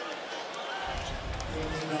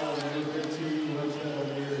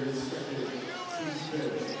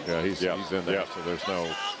 Yeah, he's in there, so there's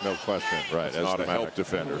no question. Right, as the help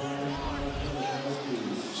defender.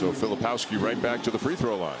 So Filipowski right back to the free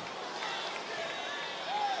throw line.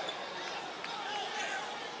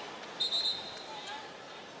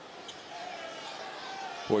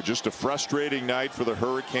 Boy, just a frustrating night for the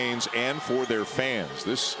Hurricanes and for their fans.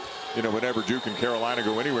 This, you know, whenever Duke and Carolina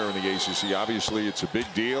go anywhere in the ACC, obviously it's a big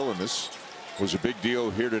deal, and this was a big deal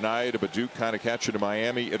here tonight. But Duke kind of catching to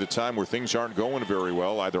Miami at a time where things aren't going very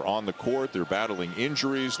well, either on the court, they're battling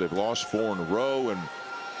injuries, they've lost 4 in a row, and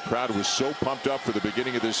the crowd was so pumped up for the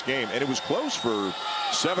beginning of this game. And it was close for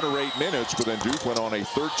 7 or 8 minutes, but then Duke went on a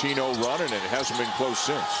 13-0 run, and it hasn't been close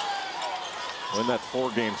since. In that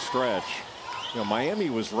 4-game stretch, you know, Miami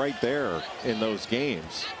was right there in those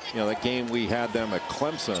games. You know, that game we had them at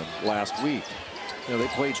Clemson last week. You know, they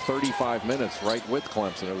played 35 minutes right with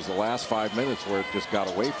Clemson. It was the last 5 minutes where it just got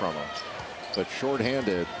away from them. But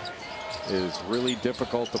shorthanded is really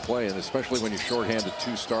difficult to play, and especially when you're shorthanded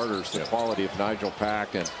 2 starters, the quality of Nigel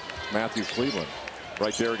Pack and Matthew Cleveland.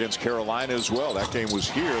 Right there against Carolina as well. That game was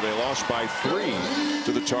here. They lost by 3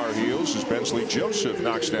 to the Tar Heels as Bensley Joseph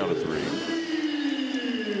knocks down a 3.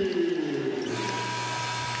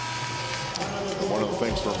 One of the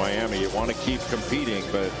things for Miami, you want to keep competing,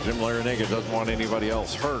 but Jim Larinaga doesn't want anybody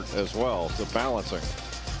else hurt as well. So balancing.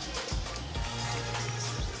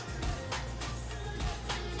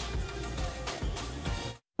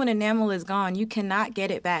 When enamel is gone, you cannot get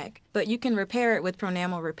it back, but you can repair it with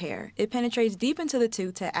Pronamel Repair. It penetrates deep into the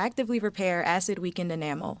tooth to actively repair acid-weakened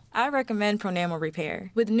enamel. I recommend Pronamel Repair.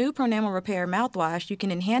 With new Pronamel Repair mouthwash, you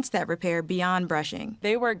can enhance that repair beyond brushing.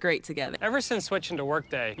 They work great together. Ever since switching to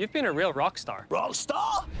Workday, you've been a real rock star. Rock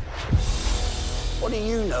star? What do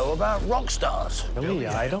you know about rock stars? Billy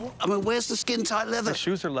Idol? I mean, where's the skin-tight leather? The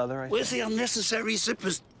shoes are leather. Where's the unnecessary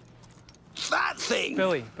zippers? That thing!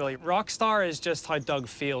 Billy, Rockstar is just how Doug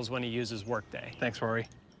feels when he uses Workday. Thanks, Rory.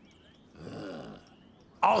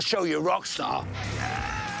 I'll show you Rockstar.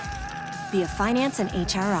 Be a finance and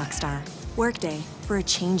HR rockstar. Workday for a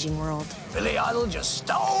changing world. Billy Idol just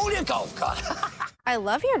stole your golf cart. I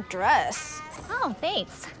love your dress. Oh,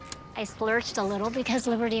 thanks. I splurged a little because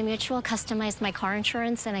Liberty Mutual customized my car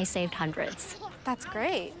insurance and I saved hundreds. That's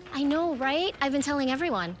great. I know, right? I've been telling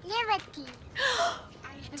everyone. Liberty.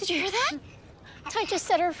 Did you hear that? I just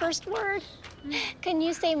said her first word. Can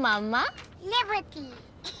you say mama? Liberty.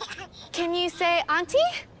 Can you say auntie?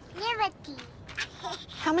 Liberty.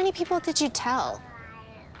 How many people did you tell?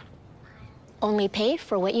 Only pay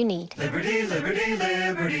for what you need. Liberty, liberty,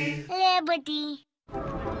 liberty. Liberty.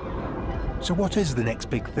 So what is the next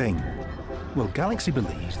big thing? Well, Galaxy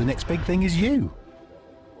believes the next big thing is you.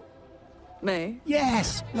 Me?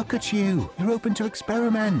 Yes, look at you. You're open to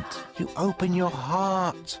experiment. You open your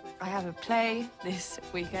heart. I have a play this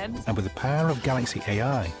weekend. And with the power of Galaxy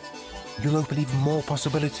AI, you'll open even more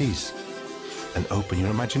possibilities and open your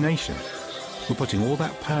imagination. We're putting all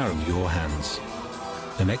that power in your hands.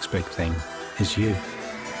 The next big thing is you.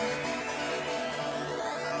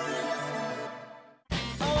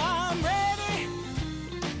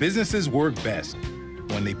 Businesses work best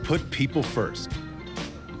when they put people first.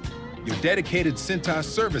 Your dedicated Cintas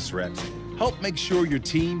service reps help make sure your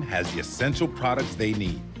team has the essential products they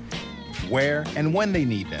need, where and when they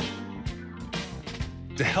need them,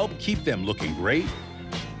 to help keep them looking great,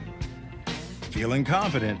 feeling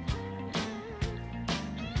confident,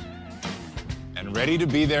 and ready to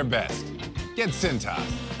be their best. Get Cintas.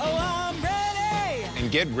 Oh, I'm ready! And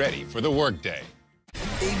get ready for the workday.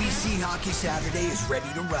 ABC Hockey Saturday is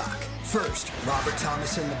ready to rock. First, Robert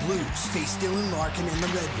Thomas and the Blues face Dylan Larkin and the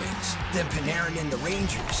Red Wings. Then Panarin and the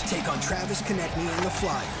Rangers take on Travis Konechny and the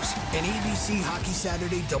Flyers. An ABC Hockey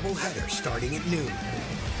Saturday doubleheader starting at noon.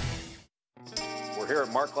 We're here at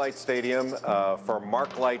Marklight Stadium for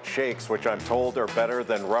Marklight Shakes, which I'm told are better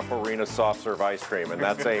than Rupp Arena soft serve ice cream, and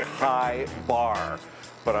that's a high bar.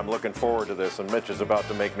 But I'm looking forward to this, and Mitch is about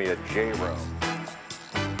to make me a J-Row.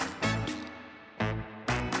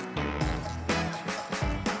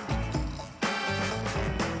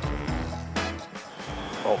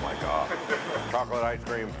 Oh my God. Chocolate ice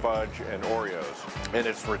cream, fudge, and Oreos. And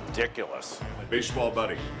it's ridiculous. Baseball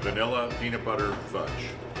buddy, vanilla, peanut butter, fudge.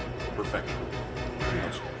 Perfection.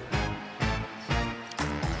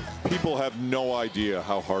 People have no idea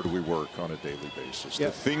how hard we work on a daily basis.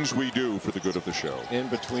 Yep. The things we do for the good of the show. In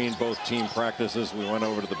between both team practices, we went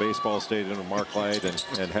over to the baseball stadium in Marklight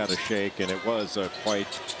and had a shake, and it was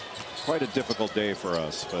quite a difficult day for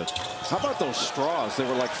us. But how about those straws? They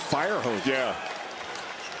were like fire hoses. Yeah.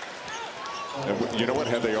 And you know what?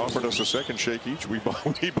 Had they offered us a second shake each, we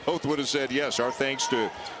both would have said yes. Our thanks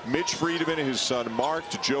to Mitch Friedman and his son Mark,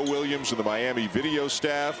 to Joe Williams and the Miami video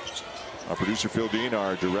staff. Our producer Phil Dean,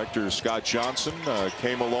 our director Scott Johnson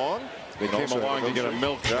came along. They came along to get a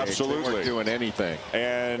milkshake. Absolutely. They weren't doing anything.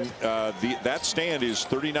 And that stand is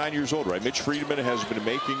 39 years old, right? Mitch Friedman has been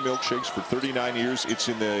making milkshakes for 39 years. It's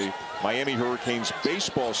in the Miami Hurricanes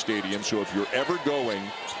baseball stadium. So if you're ever going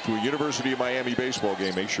to a University of Miami baseball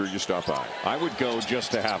game, make sure you stop by. I would go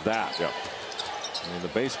just to have that. Yeah. I mean, the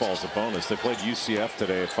baseball's a bonus. They played UCF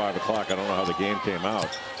today at 5 o'clock. I don't know how the game came out.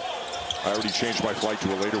 I already changed my flight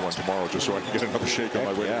to a later one tomorrow just so I can get another shake on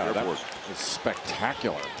my way to the airport. That was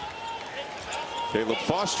spectacular. Caleb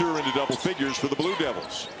Foster into double figures for the Blue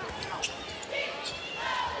Devils.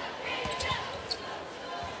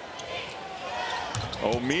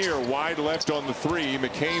 O'Meara wide left on the three.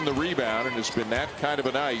 McCain the rebound, and it's been that kind of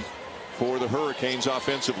a night for the Hurricanes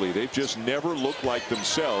offensively. They've just never looked like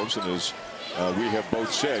themselves, and as we have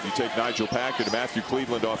both said, you take Nigel Packard and Matthew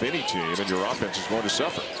Cleveland off any team and your offense is going to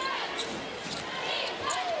suffer.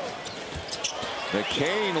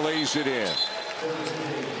 McCain lays it in.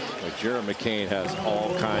 But Jeremy McCain has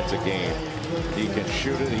all kinds of game. He can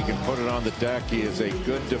shoot it. He can put it on the deck. He is a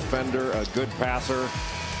good defender, a good passer.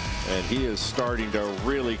 And he is starting to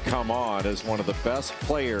really come on as one of the best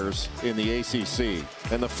players in the ACC.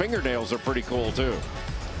 And the fingernails are pretty cool, too.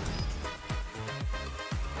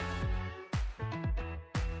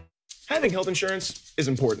 Having health insurance is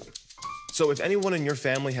important. So if anyone in your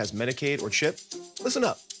family has Medicaid or CHIP, listen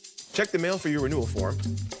up. Check the mail for your renewal form.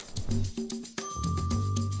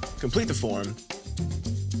 Complete the form.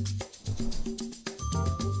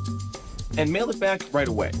 And mail it back right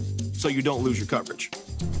away so you don't lose your coverage.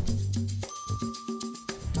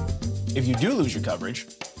 If you do lose your coverage,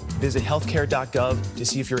 Visit healthcare.gov to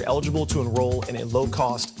see if you're eligible to enroll in a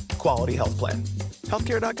low-cost, quality health plan.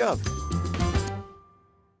 Healthcare.gov.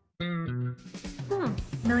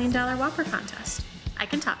 $1 million Whopper contest. I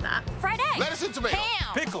can top that. Fried egg. Lettuce and tomato.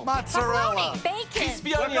 Ham. Pickle. Mozzarella. Pepperoni. Bacon.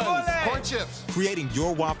 Crispy onions. Corn chips. Creating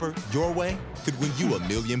your Whopper your way could win you $1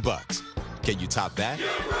 million. Can you top that?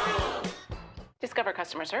 Discover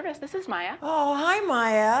customer service. This is Maya. Oh, hi,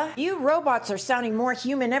 Maya. You robots are sounding more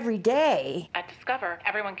human every day. At Discover,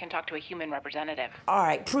 everyone can talk to a human representative. All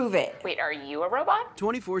right, prove it. Wait, are you a robot?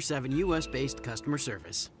 24/7 U.S.-based customer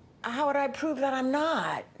service. How would I prove that I'm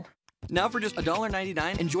not? Now for just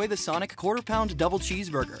 $1.99, enjoy the Sonic quarter-pound double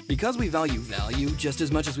cheeseburger. Because we value value just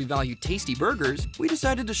as much as we value tasty burgers, we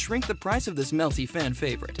decided to shrink the price of this melty fan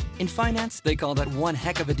favorite. In finance, they call that one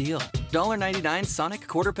heck of a deal. $1.99 Sonic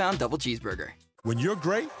quarter-pound double cheeseburger. When you're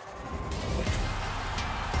great,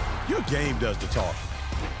 your game does the talking.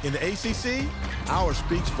 In the ACC, ours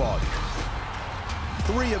speaks volumes.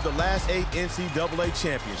 3 of the last 8 NCAA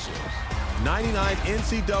championships. 99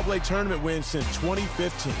 NCAA tournament wins since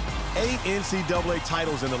 2015. 8 NCAA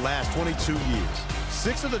titles in the last 22 years.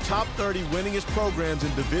 6 of the top 30 winningest programs in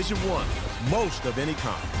Division I, most of any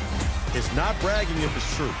conference. It's not bragging if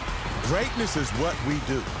it's true. Greatness is what we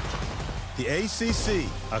do. The ACC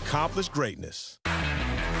accomplished greatness.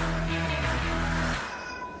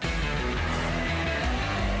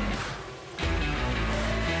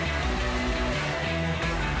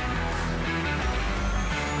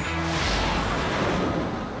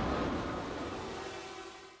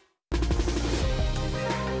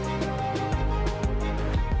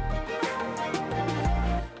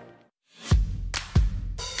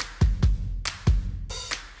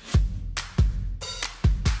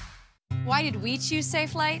 Why did we choose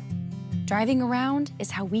Safe Light? Driving around is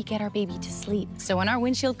how we get our baby to sleep. So when our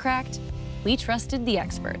windshield cracked, we trusted the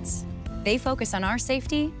experts. They focus on our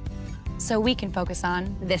safety, so we can focus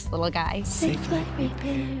on this little guy. Safe Light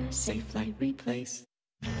Repair, Safe Light Replace.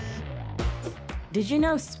 Did you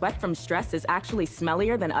know sweat from stress is actually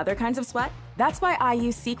smellier than other kinds of sweat? That's why I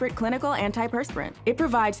use Secret Clinical Antiperspirant. It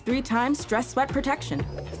provides 3 times stress sweat protection.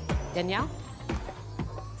 Danielle?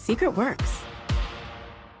 Secret works.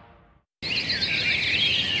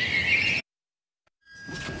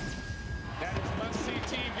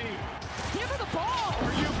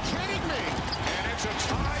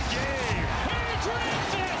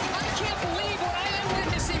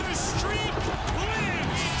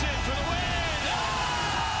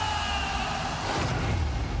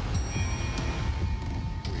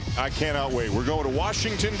 I cannot wait. We're going to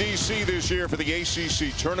Washington, D.C. this year for the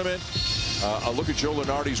ACC tournament. A look at Joe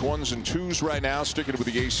Lunardi's 1s and 2s right now, sticking with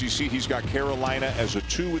the ACC. He's got Carolina as a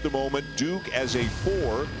 2 at the moment, Duke as a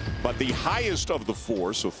 4, but the highest of the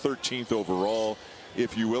 4, so 13th overall,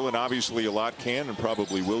 if you will. And obviously a lot can and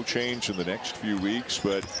probably will change in the next few weeks,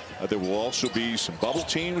 but there will also be some bubble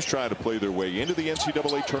teams trying to play their way into the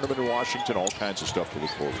NCAA tournament in Washington, all kinds of stuff to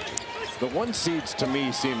look forward to. The 1 seeds to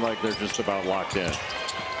me seem like they're just about locked in.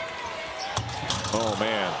 Oh,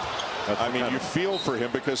 man. I mean, you feel for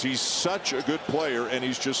him because he's such a good player, and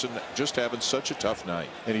he's just having such a tough night.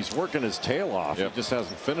 And he's working his tail off. Yep. He just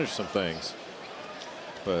hasn't finished some things.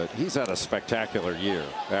 But he's had a spectacular year,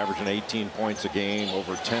 averaging 18 points a game,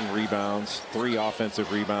 over 10 rebounds, 3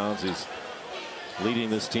 offensive rebounds. He's leading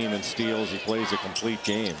this team in steals. He plays a complete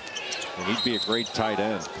game. And he'd be a great tight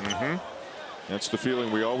end. Mm-hmm. That's the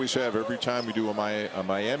feeling we always have every time we do a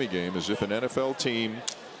Miami game, as if an NFL team,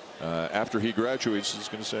 after he graduates, is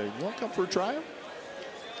going to say, you want to come for a tryout?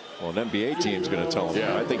 Well, an NBA team's going to tell him.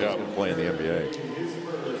 Yeah, I think he's going to play in the NBA.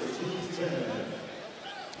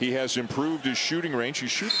 He has improved his shooting range.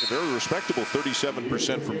 He's shooting a very respectable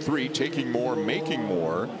 37% from 3, taking more, making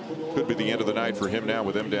more. Could be the end of the night for him now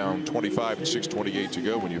with them down 25 and 6:28 to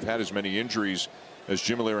go. When you've had as many injuries as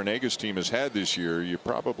Jim Larinaga's team has had this year, you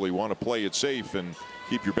probably want to play it safe and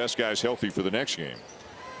keep your best guys healthy for the next game.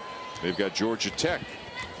 They've got Georgia Tech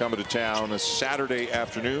coming to town this Saturday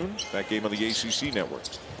afternoon. That game on the ACC network.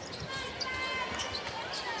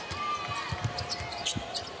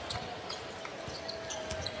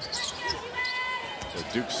 The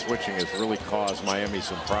Duke switching has really caused Miami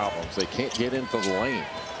some problems. They can't get into the lane.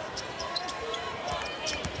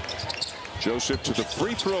 Joseph to the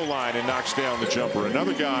free throw line and knocks down the jumper.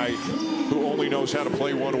 Another guy who only knows how to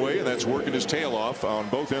play one way, and that's working his tail off on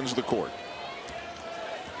both ends of the court.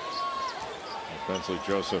 Bensley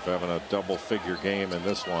Joseph having a double-figure game in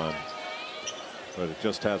this one, but it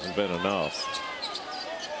just hasn't been enough.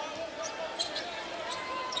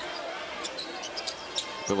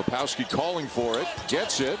 Filipowski calling for it,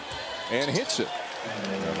 gets it, and hits it.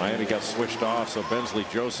 Miami got switched off, so Bensley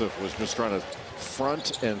Joseph was just trying to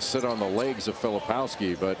front and sit on the legs of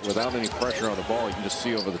Filipowski, but without any pressure on the ball, you can just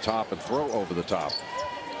see over the top and throw over the top.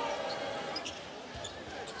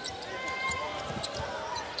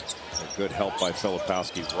 A good help by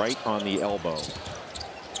Filipowski right on the elbow.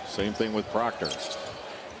 Same thing with Proctor.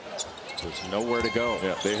 There's nowhere to go.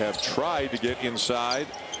 Yeah, they have tried to get inside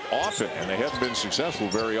often, and they haven't been successful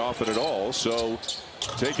very often at all. So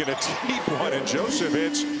taking a deep one, and Joseph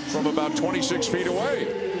hits from about 26 feet away.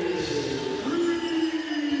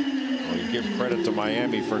 Well, you give credit to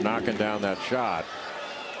Miami for knocking down that shot.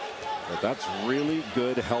 But that's really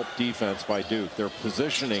good help defense by Duke. Their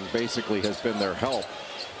positioning basically has been their help.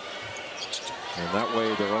 And that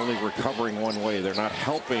way they're only recovering one way. They're not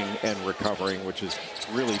helping and recovering, which is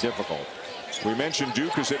really difficult. We mentioned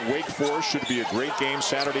Duke is at Wake Forest. Should be a great game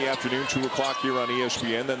Saturday afternoon, 2 o'clock here on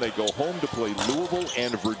ESPN. Then they go home to play Louisville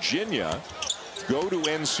and Virginia. Go to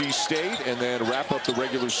NC State and then wrap up the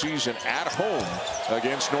regular season at home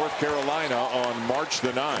against North Carolina on March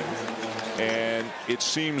the 9th. And it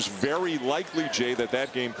seems very likely, Jay, that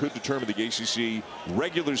that game could determine the ACC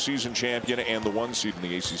regular season champion and the 1 seed in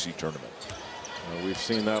the ACC tournament. We've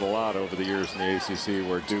seen that a lot over the years in the ACC,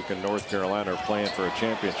 where Duke and North Carolina are playing for a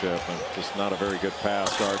championship, and just not a very good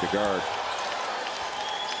pass guard to guard.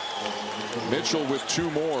 Mitchell with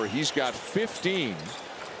 2 more. He's got 15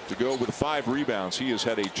 to go with 5 rebounds. He has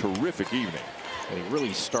had a terrific evening. And he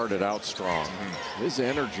really started out strong. His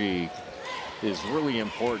energy is really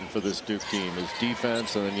important for this Duke team. His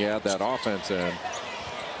defense, and then you add that offense in.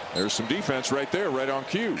 There's some defense right there, right on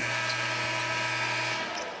cue.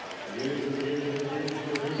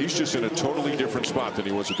 He's just in a totally different spot than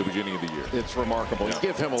he was at the beginning of the year. It's remarkable. Yeah. You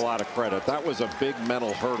give him a lot of credit. That was a big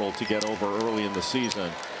mental hurdle to get over early in the season.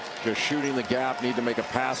 Just shooting the gap, need to make a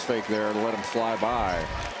pass fake there to let him fly by.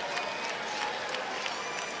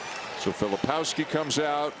 So Filipowski comes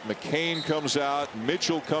out, McCain comes out,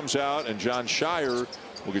 Mitchell comes out, and John Shire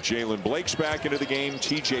will get Jalen Blakes back into the game.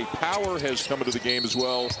 TJ Power has come into the game as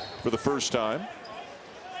well for the first time.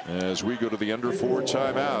 As we go to the under 4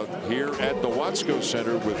 timeout here at the Watsco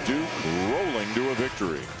Center with Duke rolling to a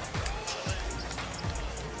victory.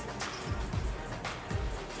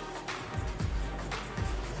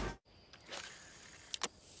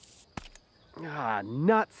 Ah,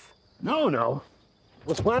 nuts. No.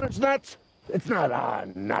 Was Planters nuts? It's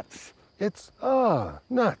not nuts. It's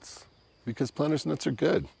nuts. Because Planters nuts are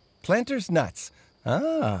good. Planters nuts.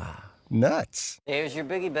 Nuts. Here's your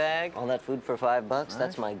biggie bag. All that food for $5. Right.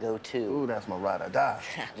 That's my go-to. Ooh, that's my ride or die.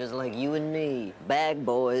 Just like you and me. Bag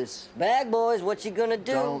boys. Bag boys, what you gonna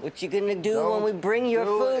do? What you gonna do when we bring your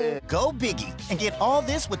food? Go biggie and get all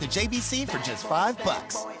this with the JBC for just $5.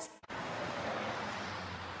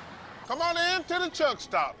 Come on in to the Chuck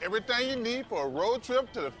Stop. Everything you need for a road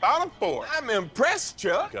trip to the Final Four. I'm impressed,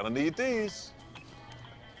 Chuck. Gonna need these.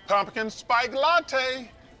 Pumpkin spice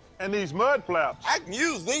latte and these mud flaps. I can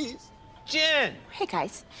use these. Jen. Hey,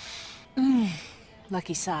 guys.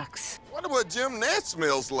 Lucky socks. Wonder what Jim Nance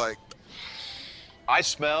smells like. I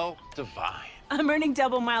smell divine. I'm earning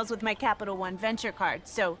double miles with my Capital One Venture card,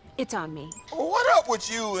 so it's on me. Well, what up with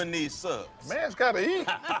you and these subs? Man's gotta eat.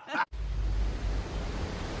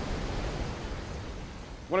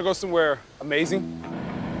 Want to go somewhere amazing?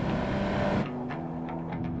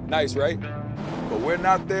 Nice, right? But we're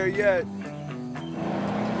not there yet.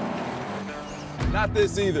 Not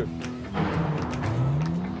this either.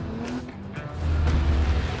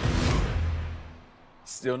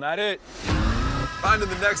 Still not it. Finding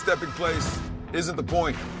the next epic place isn't the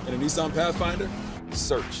point. In a Nissan Pathfinder,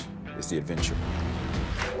 search is the adventure.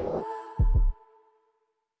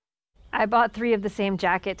 I bought 3 of the same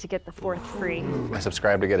jacket to get the 4th free. I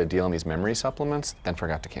subscribed to get a deal on these memory supplements, then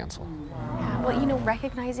forgot to cancel. Yeah, well, you know,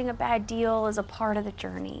 recognizing a bad deal is a part of the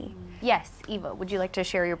journey. Yes, Eva, would you like to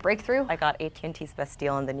share your breakthrough? I got AT&T's best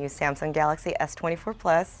deal on the new Samsung Galaxy S24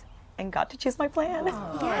 Plus and got to choose my plan.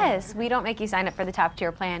 Yes, we don't make you sign up for the top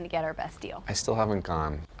tier plan to get our best deal. I still haven't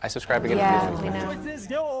gone. I subscribed to get a deal. We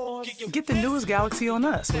know. Get the newest Galaxy on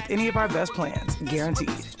us with any of our best plans, guaranteed.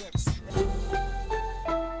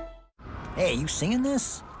 Hey, you seeing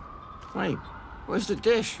this? Wait, where's the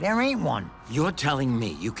dish? There ain't one. You're telling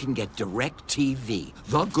me you can get DirecTV,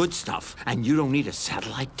 the good stuff, and you don't need a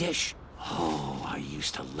satellite dish? Oh, I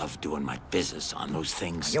used to love doing my business on those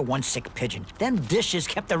things. You're one sick pigeon. Them dishes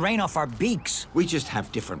kept the rain off our beaks. We just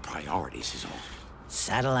have different priorities is all.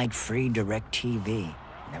 Satellite-free DirecTV.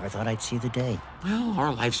 Never thought I'd see the day. Well,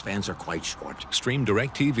 our lifespans are quite short. Stream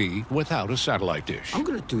DirecTV without a satellite dish. I'm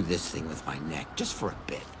gonna do this thing with my neck just for a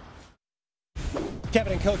bit.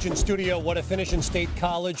 Kevin and Coach in studio. What a finish in State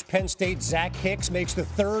College. Penn State Zach Hicks makes the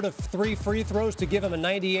third of 3 free throws to give him a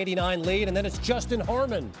 90-89 lead, and then it's Justin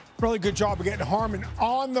Harmon. Really good job of getting Harmon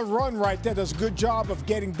on the run right there. Does a good job of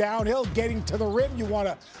getting downhill, getting to the rim. You want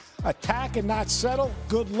to attack and not settle.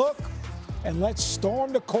 Good look. And let's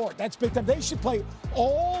storm the court. That's big time. They should play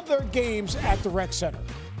all their games at the rec center.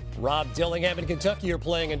 Rob Dillingham in Kentucky are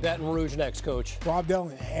playing in Baton Rouge next, Coach. Rob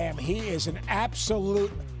Dillingham, he is an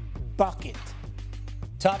absolute bucket.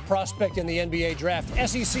 Top prospect in the NBA draft.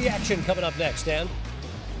 SEC action coming up next, Dan.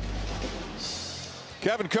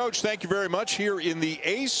 Kevin, Coach, thank you very much. Here in the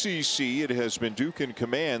ACC, it has been Duke in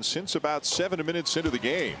command since about 7 minutes into the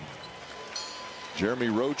game. Jeremy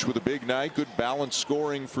Roach with a big night. Good balanced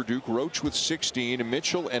scoring for Duke. Roach with 16.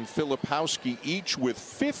 Mitchell and Filipowski each with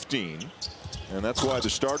 15. And that's why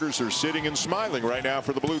the starters are sitting and smiling right now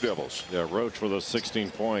for the Blue Devils. Yeah, Roach with those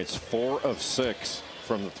 16 points. 4 of 6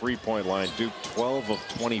 from the three-point line. Duke 12 of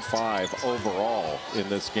 25 overall in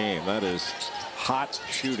this game. That is hot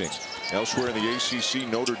shooting. Elsewhere in the ACC,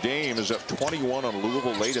 Notre Dame is up 21 on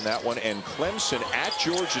Louisville late in that one. And Clemson at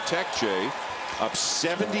Georgia Tech, Jay, up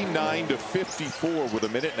 79-54 with a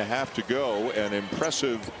minute and a half to go. An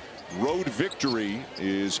impressive road victory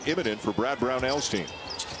is imminent for Brad Brownell's team.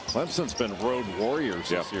 Clemson's been road warriors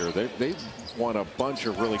this year. They've won a bunch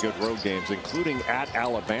of really good road games, including at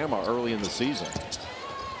Alabama early in the season.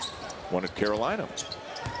 One at Carolina.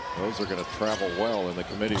 Those are going to travel well in the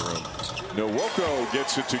committee room. Nwoko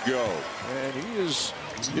gets it to go. And he is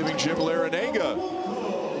giving Jim Larinaga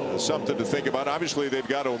something to think about. Obviously, they've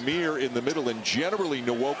got O'Meara in the middle, and generally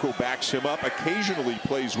Nwoko backs him up, occasionally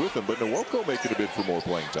plays with him, but Nwoko making a bid for more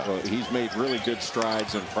playing time. Well, he's made really good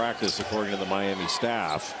strides in practice, according to the Miami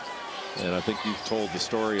staff. And I think you've told the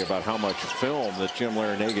story about how much film that Jim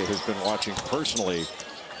Larinaga has been watching personally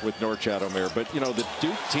with Norchad O'Meara. But, you know, the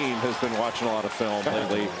Duke team has been watching a lot of film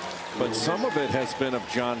lately. But some of it has been of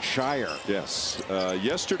John Shire. Yes.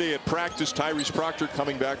 Yesterday at practice, Tyrese Proctor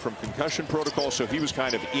coming back from concussion protocol, so he was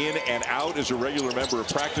kind of in and out as a regular member of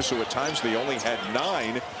practice. So at times they only had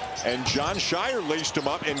 9. And John Shire laced him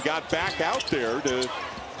up and got back out there to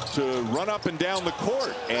run up and down the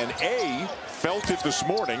court. And felt it this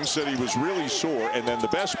morning, said he was really sore. And then the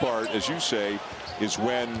best part, as you say, is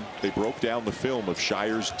when they broke down the film of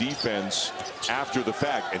Shire's defense after the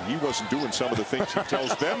fact, and he wasn't doing some of the things he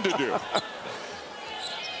tells them to do.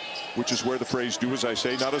 Which is where the phrase "do as I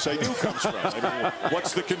say, not as I do" comes from. I mean,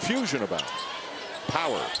 what's the confusion about?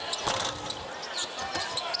 Power.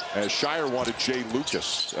 As Shire wanted Jay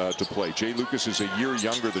Lucas to play. Jay Lucas is a year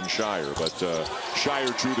younger than Shire, but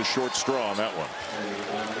Shire drew the short straw on that one.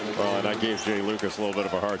 Well, and I gave Jay Lucas a little bit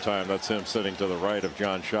of a hard time. That's him sitting to the right of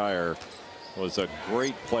John Shire. Was a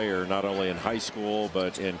great player, not only in high school,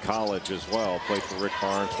 but in college as well. Played for Rick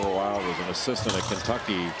Barnes for a while. Was an assistant at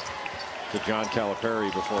Kentucky to John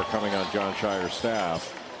Calipari before coming on John Shire's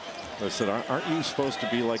staff. I said, aren't you supposed to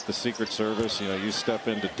be like the Secret Service? You know, you step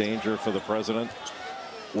into danger for the president.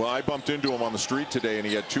 Well, I bumped into him on the street today, and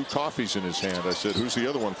he had 2 coffees in his hand. I said, "Who's the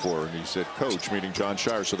other one for?" And he said, "Coach," meaning John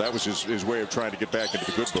Shire. So that was his way of trying to get back into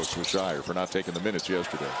the good books with Shire for not taking the minutes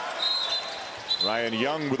yesterday. Ryan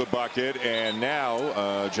Young with a bucket, and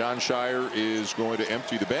now John Shire is going to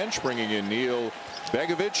empty the bench, bringing in Neil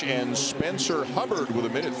Begovic and Spencer Hubbard with a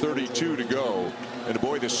minute 32 to go. And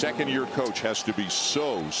boy, the second-year coach has to be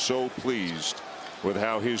so pleased with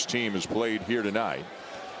how his team has played here tonight.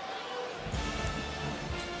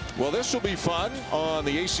 Well, this will be fun on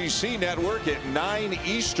the ACC network at 9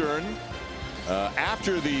 Eastern.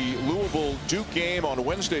 After the Louisville-Duke game on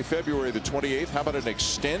Wednesday, February the 28th, how about an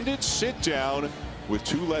extended sit-down with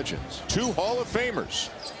 2 legends, 2 Hall of Famers,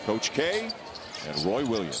 Coach K and Roy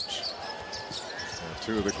Williams.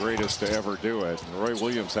 2 of the greatest to ever do it. And Roy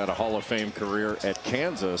Williams had a Hall of Fame career at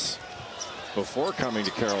Kansas before coming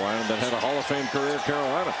to Carolina, then had a Hall of Fame career at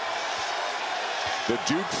Carolina. The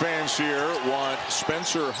Duke fans here want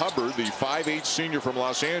Spencer Hubbard, the 5'8" senior from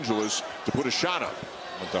Los Angeles, to put a shot up.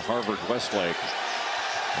 Went to Harvard Westlake.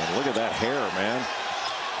 And look at that hair, man.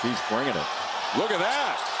 He's bringing it. Look at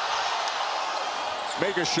that.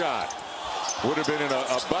 Make a shot. Would have been in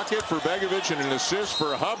a bucket for Begovic and an assist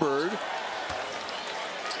for Hubbard.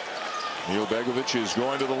 Neil Begovic is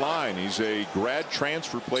going to the line. He's a grad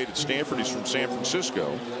transfer, played at Stanford. He's from San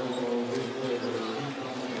Francisco.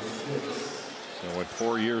 And went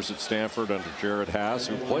 4 years at Stanford under Jared Haas,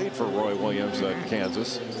 who played for Roy Williams at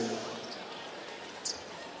Kansas.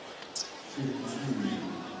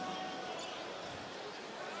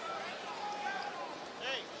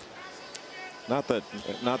 Not that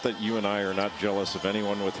you and I are not jealous of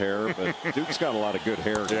anyone with hair, but Duke's got a lot of good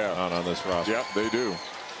hair going on this roster. Yep, they do.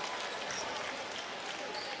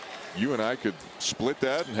 You and I could split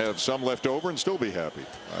that and have some left over and still be happy.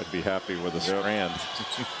 I'd be happy with a strand.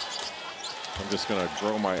 I'm just going to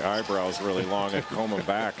grow my eyebrows really long and comb them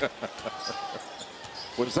back.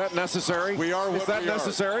 Was that necessary? We are. Is that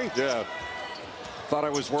necessary? Yeah. Thought I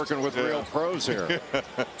was working with real pros here.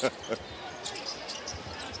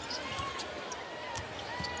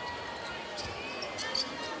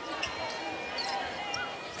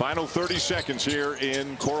 Final 30 seconds here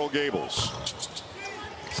in Coral Gables.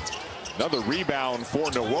 Another rebound for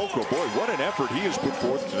Nwoko. Boy, what an effort he has put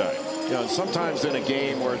forth tonight. You know, sometimes in a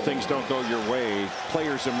game where things don't go your way,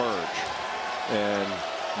 players emerge. And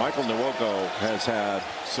Michael Nwoko has had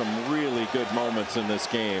some really good moments in this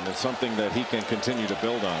game, and something that he can continue to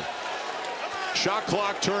build on. Shot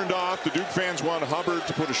clock turned off. The Duke fans want Hubbard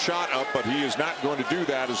to put a shot up, but he is not going to do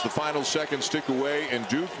that as the final seconds tick away. And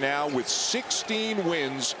Duke now with 16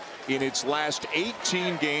 wins in its last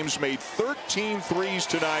 18 games, made 13 threes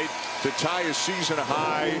tonight to tie a season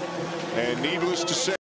high. And needless to say,